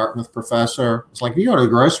from the Dartmouth professor. It's like, if you go to a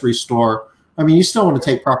grocery store, I mean, you still want to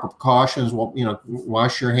take proper precautions. Well, you know,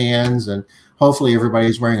 wash your hands, and hopefully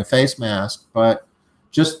everybody's wearing a face mask. But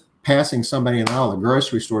just passing somebody in and out of the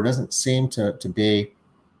grocery store doesn't seem to be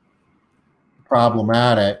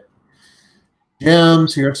problematic.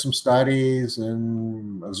 Gyms, here's some studies,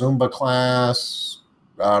 and a Zumba class.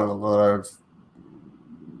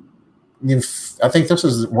 I think this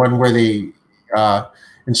is one where the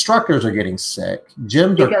instructors are getting sick.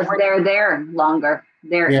 Gyms because they're there longer.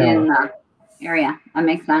 They're in the area. That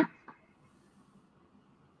makes sense.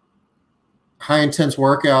 High intense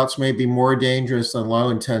workouts may be more dangerous than low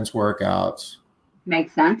intense workouts.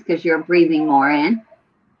 Makes sense, because you're breathing more in,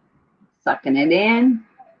 sucking it in.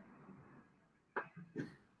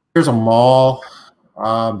 Here's a mall.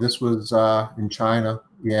 This was in China.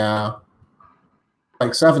 Yeah.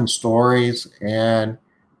 Like 7 stories, and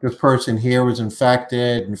this person here was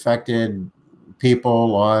infected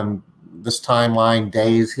people on this timeline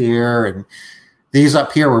days here, and these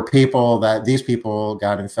up here were people that these people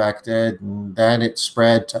got infected, and then it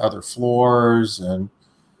spread to other floors. And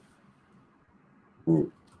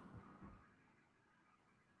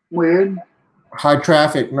weird. High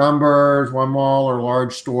traffic numbers, one mall or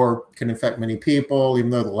large store can infect many people, even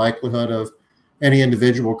though the likelihood of any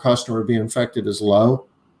individual customer being infected is low.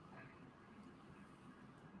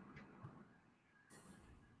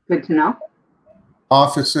 Good to know.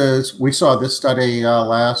 Offices, we saw this study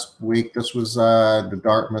last week. This was the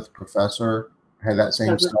Dartmouth professor had that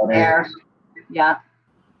same study. Yeah.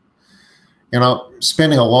 You know,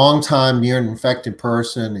 spending a long time near an infected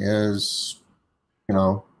person is, you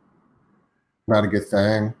know, not a good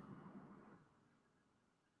thing.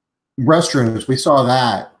 Restrooms, we saw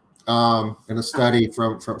that. in a study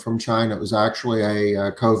from China. It was actually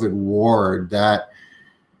a COVID ward that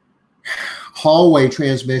hallway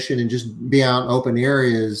transmission and just be out in open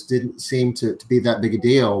areas didn't seem to be that big a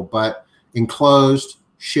deal, but enclosed,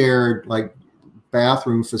 shared like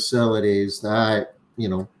bathroom facilities that, you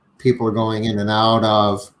know, people are going in and out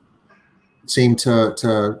of seem to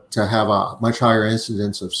have a much higher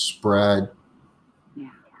incidence of spread. Yeah.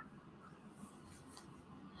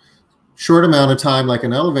 Short amount of time, like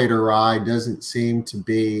an elevator ride, doesn't seem to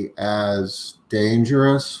be as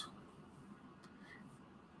dangerous.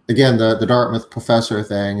 Again, the Dartmouth professor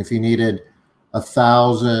thing, if you needed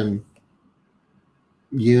 1,000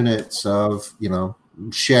 units of, you know,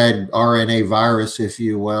 shed RNA virus, if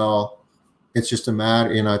you will, it's just a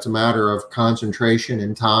matter, you know, it's a matter of concentration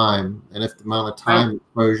and time. And if the amount of time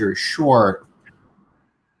exposure is short.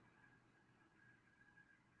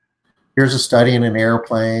 Here's a study in an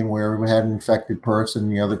airplane where we had an infected person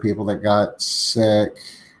and the other people that got sick.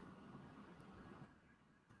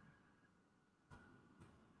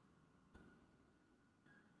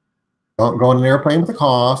 Don't go in an airplane with a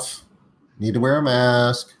cough. Need to wear a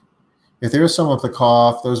mask. If there is someone with a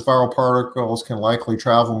cough, those viral particles can likely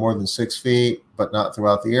travel more than 6 feet, but not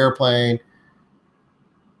throughout the airplane.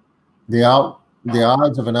 The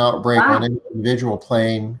odds of an outbreak on any individual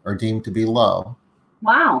plane are deemed to be low.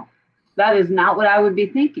 Wow, that is not what I would be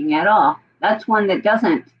thinking at all. That's one that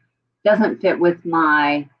doesn't fit with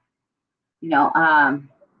my, you know,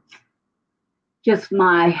 just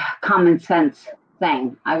my common sense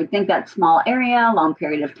thing. I would think that small area, long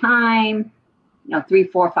period of time, you know, 3,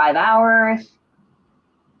 4, 5 hours.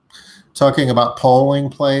 Talking about polling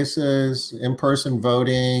places, in-person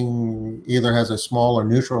voting either has a small or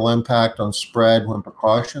neutral impact on spread when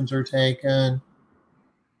precautions are taken.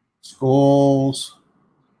 Schools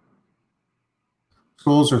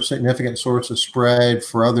are a significant source of spread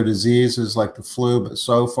for other diseases like the flu, but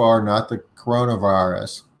so far not the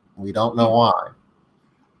coronavirus. We don't know why.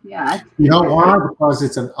 Yeah. You know why? Because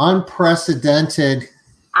it's an unprecedented.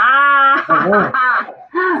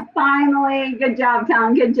 Finally, good job,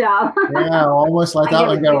 Tom. Good job. Yeah, almost let that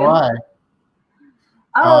one get away.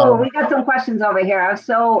 Oh, we got some questions over here. I was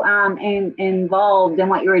so involved in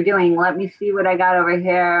what you were doing. Let me see what I got over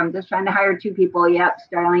here. I'm just trying to hire 2 people. Yep,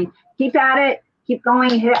 Starling. Keep at it. Keep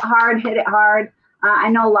going. Hit it hard. Hit it hard. I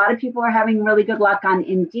know a lot of people are having really good luck on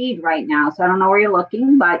Indeed right now. So I don't know where you're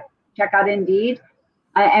looking, but check out Indeed.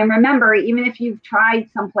 And remember, even if you've tried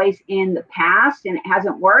someplace in the past and it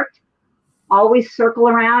hasn't worked, always circle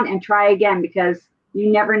around and try again, because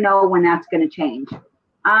you never know when that's going to change.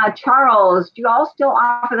 Charles, do you all still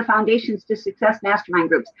offer the Foundations to Success Mastermind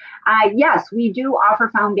groups? Yes, we do offer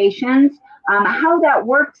foundations. How that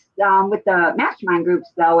works with the mastermind groups,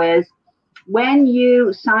 though, is when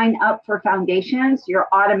you sign up for foundations, you're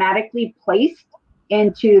automatically placed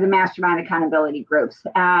into the mastermind accountability groups.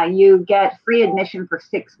 You get free admission for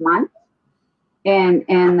 6 months in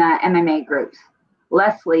the MMA groups.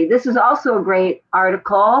 Leslie, this is also a great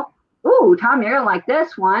article. Ooh, Tom, you're gonna like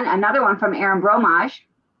this one. Another one from Aaron Bromage.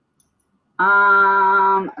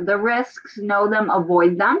 The risks, know them,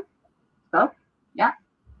 avoid them. So, yeah.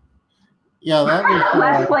 Yeah, that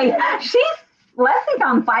was Leslie's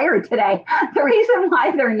on fire today. The reason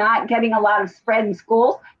why they're not getting a lot of spread in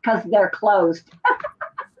schools, because they're closed.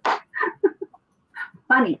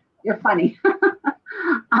 Funny, you're funny.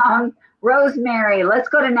 Rosemary, let's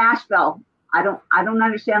go to Nashville. I don't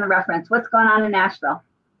understand the reference. What's going on in Nashville?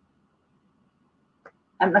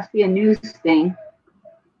 That must be a news thing.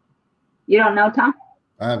 You don't know, Tom?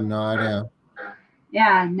 I have no idea.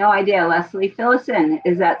 Yeah, no idea, Leslie. Fill us in.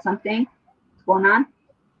 Is that something going on?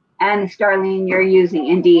 And Starlene, you're using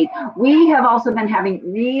Indeed. We have also been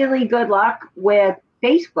having really good luck with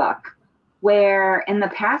Facebook, where in the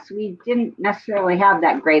past we didn't necessarily have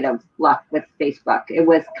that great of luck with Facebook. It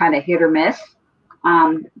was kind of hit or miss.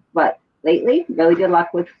 But lately, really good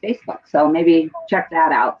luck with Facebook. So maybe check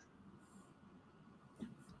that out.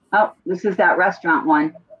 Oh, this is that restaurant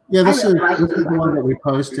one. Yeah, this is the one that we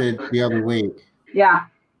posted the other week. Yeah,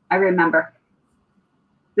 I remember.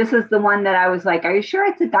 This is the one that I was like, are you sure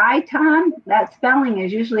it's a guy, Tom? That spelling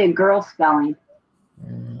is usually a girl spelling.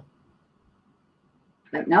 Yeah.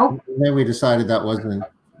 But nope. Then we decided that wasn't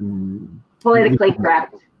politically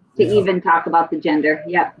correct to even talk about the gender.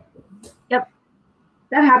 Yep. Yep.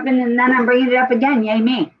 That happened, and then I'm bringing it up again. Yay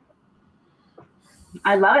me.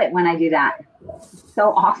 I love it when I do that. It's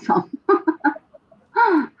so awesome.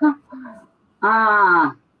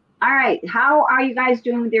 All right. How are you guys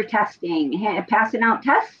doing with your testing? Passing out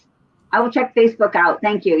tests? I will check Facebook out.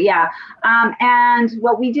 Thank you. Yeah. And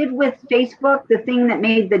what we did with Facebook, the thing that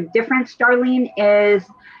made the difference, Starlene, is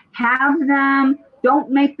have them,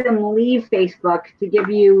 don't make them leave Facebook to give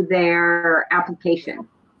you their application.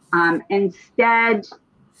 Instead,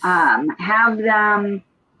 have them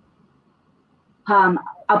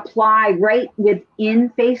apply right within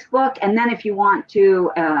Facebook. And then if you want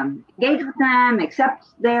to engage with them, accept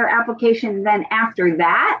their application, then after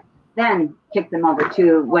that, then kick them over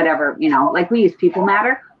to whatever, like we use People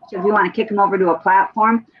Matter. So if you want to kick them over to a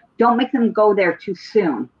platform, don't make them go there too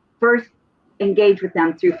soon. First, engage with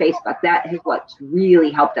them through Facebook. That is what's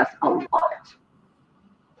really helped us a lot.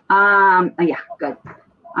 Yeah, good.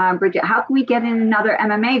 Bridget, how can we get in another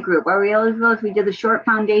MMA group? Are we eligible if we did the short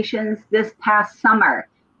foundations this past summer?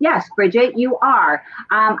 Yes, Bridget, you are.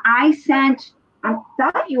 I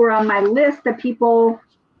thought you were on my list of people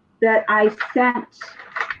that I sent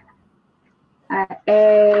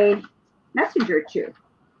a messenger to.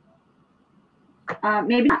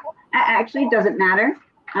 Maybe not. Actually, it doesn't matter.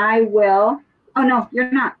 I will. Oh, no, you're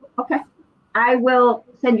not. Okay. I will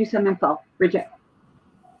send you some info, Bridget.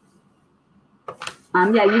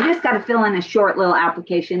 Yeah, you just got to fill in a short little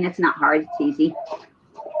application. It's not hard. It's easy.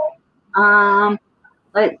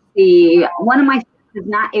 Let's see. One of my students is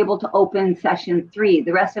not able to open session 3.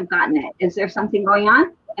 The rest have gotten it. Is there something going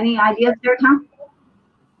on? Any ideas there, Tom?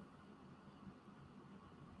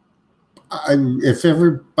 If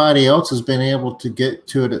everybody else has been able to get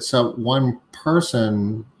to it except one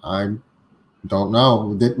person, I don't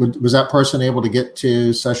know. Was that person able to get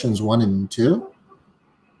to sessions 1 and 2?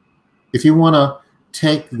 If you want to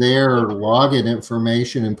take their login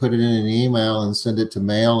information and put it in an email and send it to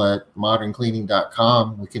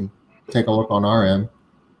mail@moderncleaning.com, we can take a look on our end.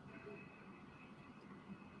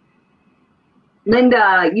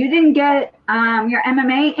 Linda, you didn't get your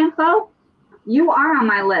MMA info? You are on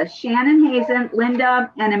my list. Shannon, Hazen,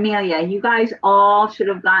 Linda, and Amelia. You guys all should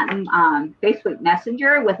have gotten Facebook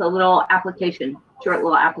Messenger with a little application, short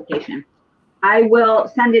little application. I will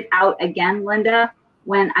send it out again, Linda,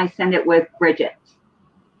 when I send it with Bridget.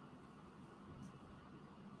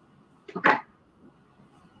 Okay.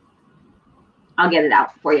 I'll get it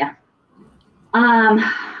out for you.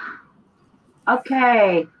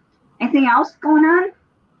 Okay. Anything else going on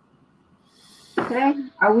today?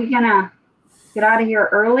 Are we gonna get out of here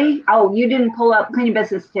early? Oh, you didn't pull up Clean Your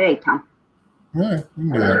Business today, Tom. Yeah, you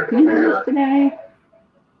can do that. Clean Your Business today.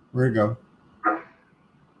 Where'd it go?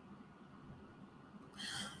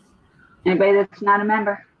 Anybody that's not a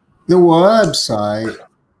member. The website.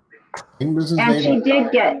 Clean Business And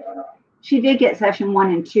Data. she did get session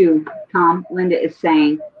 1 and 2, Tom. Linda is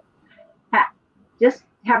saying. Just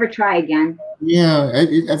have her try again. Yeah,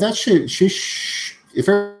 that should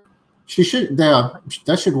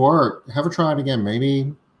that should work. Have her try it again.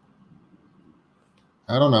 Maybe,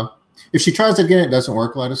 I don't know. If she tries it again, it doesn't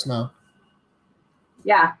work, let us know.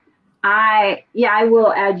 Yeah, I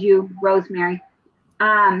will add you, Rosemary.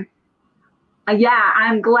 Yeah,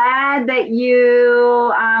 I'm glad that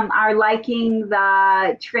you are liking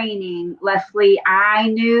the training, Leslie. I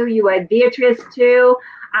knew you had Beatrice too.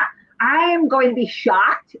 I am going to be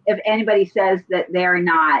shocked if anybody says that they're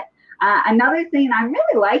not. Another thing I'm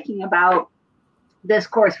really liking about this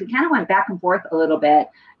course, we kind of went back and forth a little bit,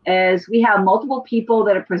 is we have multiple people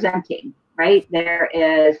that are presenting, right? There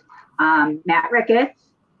is Matt Ricketts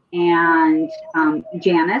and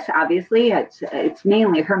Janice, obviously, it's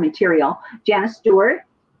mainly her material, Janice Stewart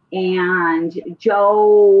and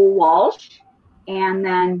Joe Walsh, and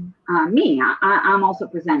then me, I'm also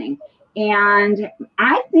presenting. And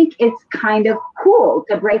I think it's kind of cool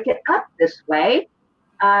to break it up this way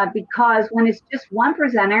because when it's just one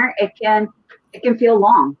presenter, it can feel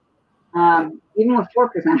long. Even with 4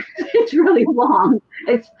 presenters, it's really long.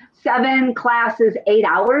 It's 7 classes, 8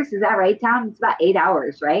 hours. Is that right, Tom? It's about 8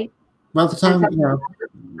 hours, right? About the time,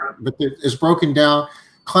 but it's broken down.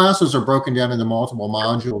 Classes are broken down into multiple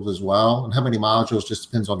modules as well. And how many modules just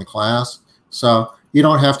depends on the class. So you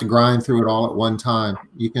don't have to grind through it all at one time.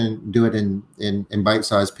 You can do it in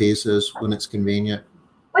bite-sized pieces when it's convenient.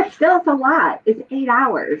 But still, it's a lot. It's 8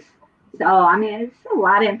 hours. So, I mean, it's a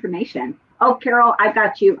lot of information. Oh, Carol, I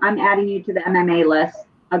got you. I'm adding you to the MMA list.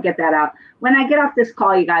 I'll get that out. When I get off this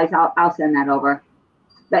call, you guys, I'll send that over.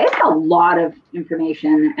 But it's a lot of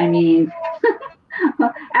information. I mean,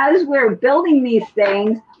 as we're building these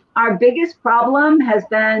things, our biggest problem has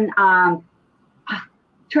been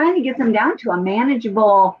trying to get them down to a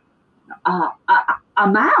manageable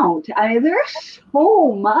amount. I mean, there's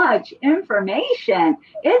so much information.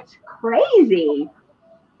 It's crazy.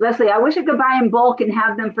 Leslie, I wish I could buy in bulk and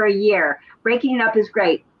have them for a year. Breaking it up is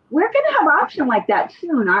great. We're going to have an option like that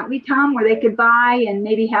soon, aren't we, Tom, where they could buy and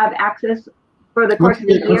maybe have access for the course of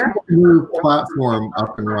the year? Let's get a new platform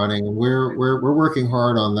up and running, and we're working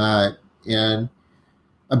hard on that. And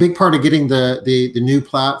a big part of getting the new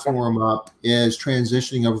platform up is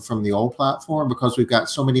transitioning over from the old platform, because we've got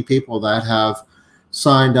so many people that have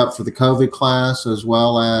signed up for the COVID class as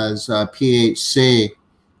well as PHC,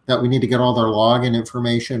 that we need to get all their login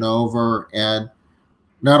information over, and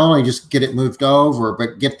not only just get it moved over,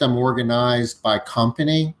 but get them organized by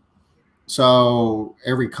company. So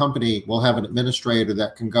every company will have an administrator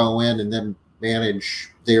that can go in and then manage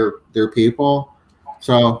their people.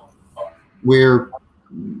 So we're,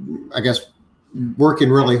 I guess, working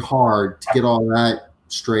really hard to get all that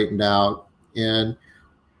straightened out. And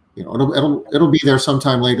you know, it'll be there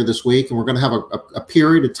sometime later this week, and we're going to have a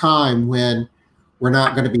period of time when we're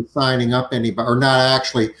not going to be signing up anybody, or not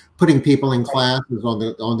actually putting people in classes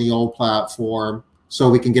on the old platform, so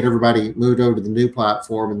we can get everybody moved over to the new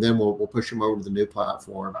platform, and then we'll push them over to the new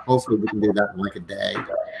platform. Hopefully we can do that in like a day.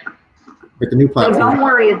 But the new platform. So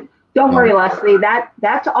don't worry, Leslie.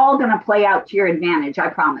 That's all going to play out to your advantage. I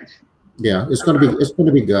promise. Yeah, it's going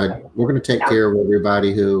to be good. We're going to take care of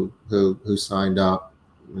everybody who signed up.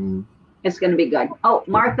 And it's going to be good. Oh,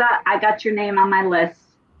 Martha, I got your name on my list.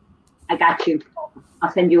 I got you. I'll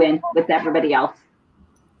send you in with everybody else.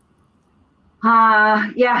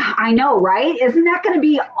 Yeah, I know, right? Isn't that going to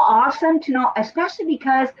be awesome to know, especially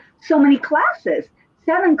because so many classes,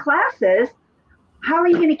 7 classes. How are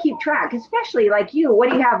you going to keep track? Especially like you, what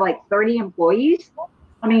do you have, like 30 employees?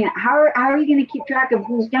 I mean, how are you going to keep track of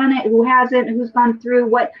who's done it, who hasn't, who's gone through,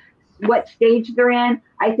 what stage they're in?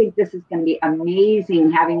 I think this is going to be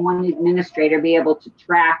amazing, having one administrator be able to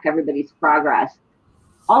track everybody's progress.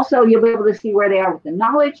 Also, you'll be able to see where they are with the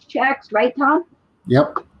knowledge checks, right, Tom?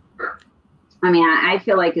 Yep. I mean, I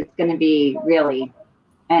feel like it's going to be really,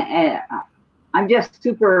 I'm just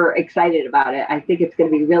super excited about it. I think it's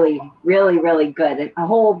going to be really, really, really good. A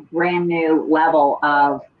whole brand new level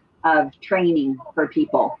of training for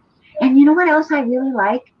people. And you know what else I really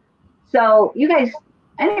like? So you guys,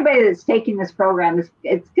 anybody that's taking this program,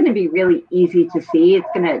 it's going to be really easy to see. It's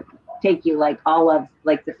going to take you like all of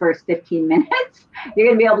like the first 15 minutes. You're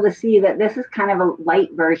going to be able to see that this is kind of a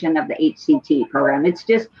light version of the HCT program. It's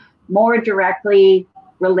just more directly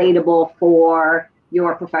relatable for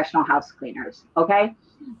your professional house cleaners. Okay.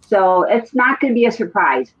 So it's not going to be a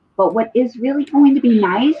surprise, but what is really going to be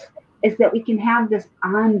nice is that we can have this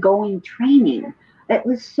ongoing training. It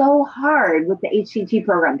was so hard with the HCT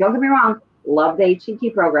program. Don't get me wrong. Love the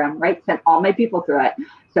HCT program, right? Sent all my people through it.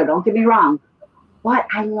 So don't get me wrong. But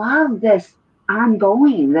I love this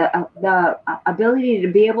ongoing, the ability to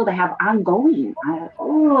be able to have ongoing. I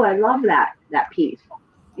love that piece.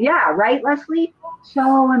 Yeah, right, Leslie?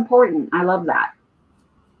 So important. I love that.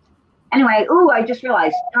 Anyway, I just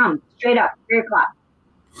realized, Tom, straight up, 3 o'clock.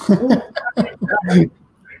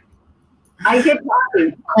 I get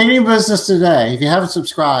talking. Cleaning Business Today. If you haven't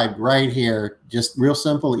subscribed, right here, just real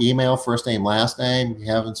simple email, first name, last name. If you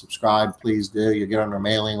haven't subscribed, please do. You'll get on our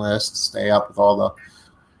mailing list, stay up with all the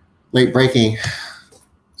late breaking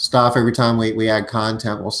stuff. Every time we add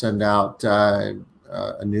content, we'll send out a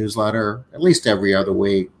newsletter at least every other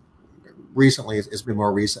week. Recently, it's been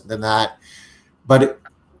more recent than that. But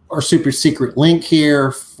our super secret link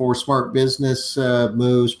here for Smart Business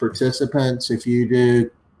Moves participants, if you do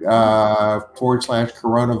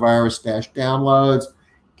 /coronavirus-downloads,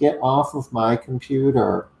 get off of my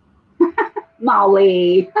computer.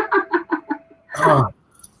 Molly.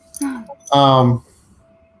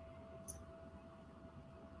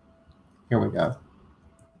 Here we go.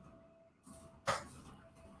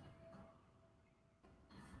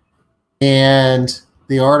 And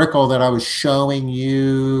the article that I was showing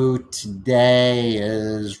you today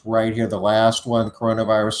is right here, the last one,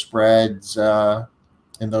 coronavirus spreads in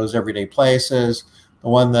those everyday places. The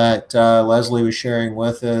one that Leslie was sharing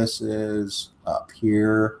with us is up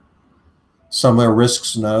here. Some of the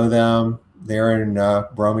risks, know them. They're in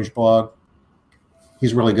Bromage blog.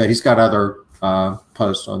 He's really good. He's got other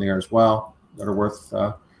posts on there as well that are worth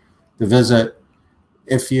the visit.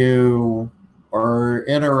 If you are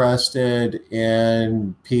interested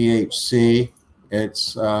in PHC,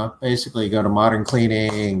 it's basically go to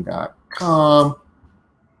moderncleaning.com.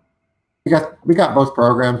 We got both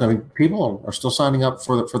programs. I mean, people are still signing up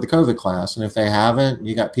for the COVID class, and if they haven't,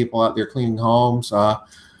 you got people out there cleaning homes.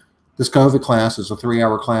 This COVID class is a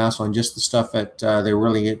 3-hour class on just the stuff that they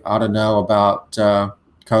really ought to know about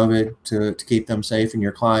COVID to keep them safe and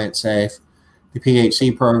your client safe. The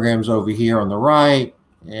PHC program's over here on the right,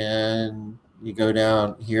 and you go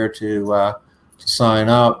down here to sign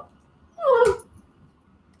up.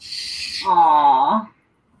 Aww.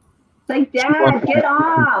 It's like, Dad, get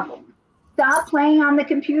off. Stop playing on the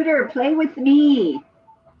computer. Play with me.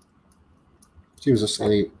 She was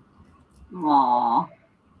asleep. Aw.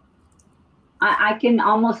 I can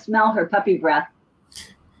almost smell her puppy breath.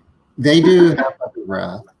 They do have puppy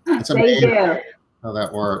breath. It's They amazing do. how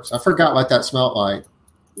that works. I forgot what that smelled like.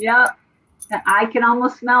 Yep. I can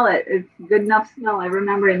almost smell it. It's good enough smell. I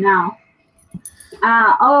remember it now.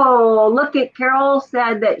 Oh, look at Carol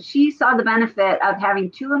said that she saw the benefit of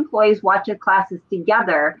having 2 employees watch the classes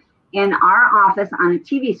together in our office on a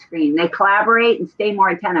TV screen. They collaborate and stay more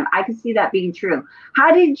attentive. I can see that being true.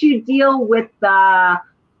 How did you deal with the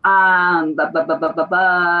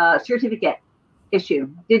certificate issue?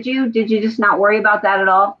 Did you just not worry about that at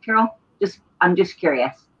all, Carol? I'm just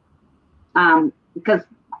curious. Because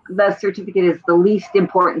the certificate is the least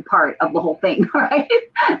important part of the whole thing, right?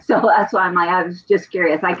 So that's why I was just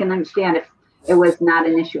curious. I can understand if it was not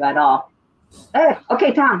an issue at all.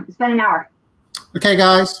 Okay, Tom, it's been an hour. Okay,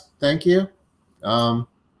 guys, thank you. More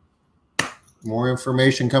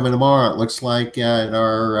information coming tomorrow. It looks like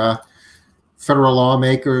our federal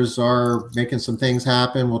lawmakers are making some things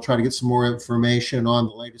happen. We'll try to get some more information on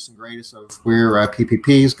the latest and greatest of where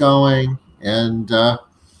PPP is going, and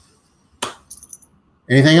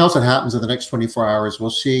anything else that happens in the next 24 hours. We'll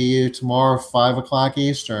see you tomorrow, 5 o'clock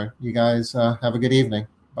Eastern. You guys have a good evening.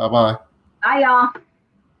 Bye-bye. Bye, y'all.